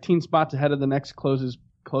 15 spots ahead of the next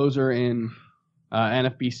closer in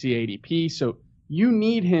NFBC ADP. So you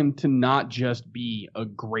need him to not just be a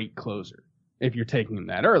great closer if you're taking him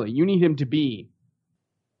that early. You need him to be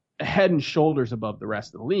head and shoulders above the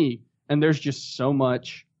rest of the league. And there's just so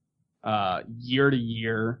much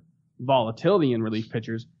year-to-year volatility in relief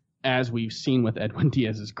pitchers, as we've seen with Edwin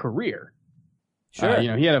Diaz's career. Sure.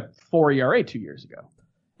 He had a 4 ERA 2 years ago.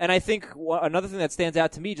 And I think another thing that stands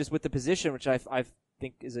out to me just with the position, which I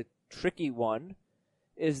think is a tricky one,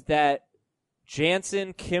 is that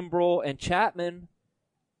Jansen, Kimbrel, and Chapman,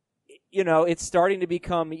 it's starting to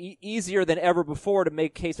become easier than ever before to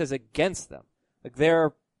make cases against them. Like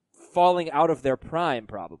they're falling out of their prime,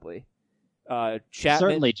 probably. Chapman,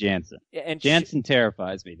 certainly Jansen. And Jansen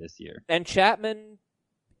terrifies me this year. And Chapman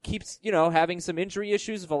keeps, having some injury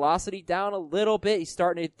issues, velocity down a little bit. He's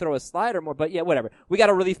starting to throw a slider more, but yeah, whatever. We got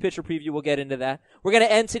a relief pitcher preview. We'll get into that. We're going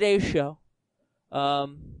to end today's show.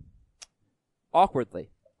 Awkwardly,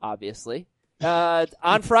 obviously.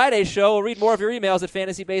 On Friday's show, we'll read more of your emails at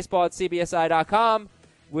fantasybaseball@cbsi.com.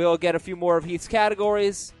 We'll get a few more of Heath's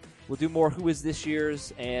categories. We'll do more Who Is This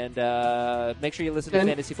Year's, and make sure you listen to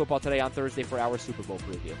Fantasy Football Today on Thursday for our Super Bowl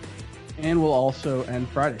preview. And we'll also end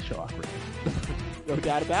Friday's show awkwardly. No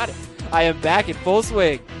doubt about it. I am back in full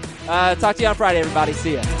swing. Talk to you on Friday, everybody.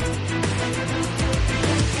 See ya.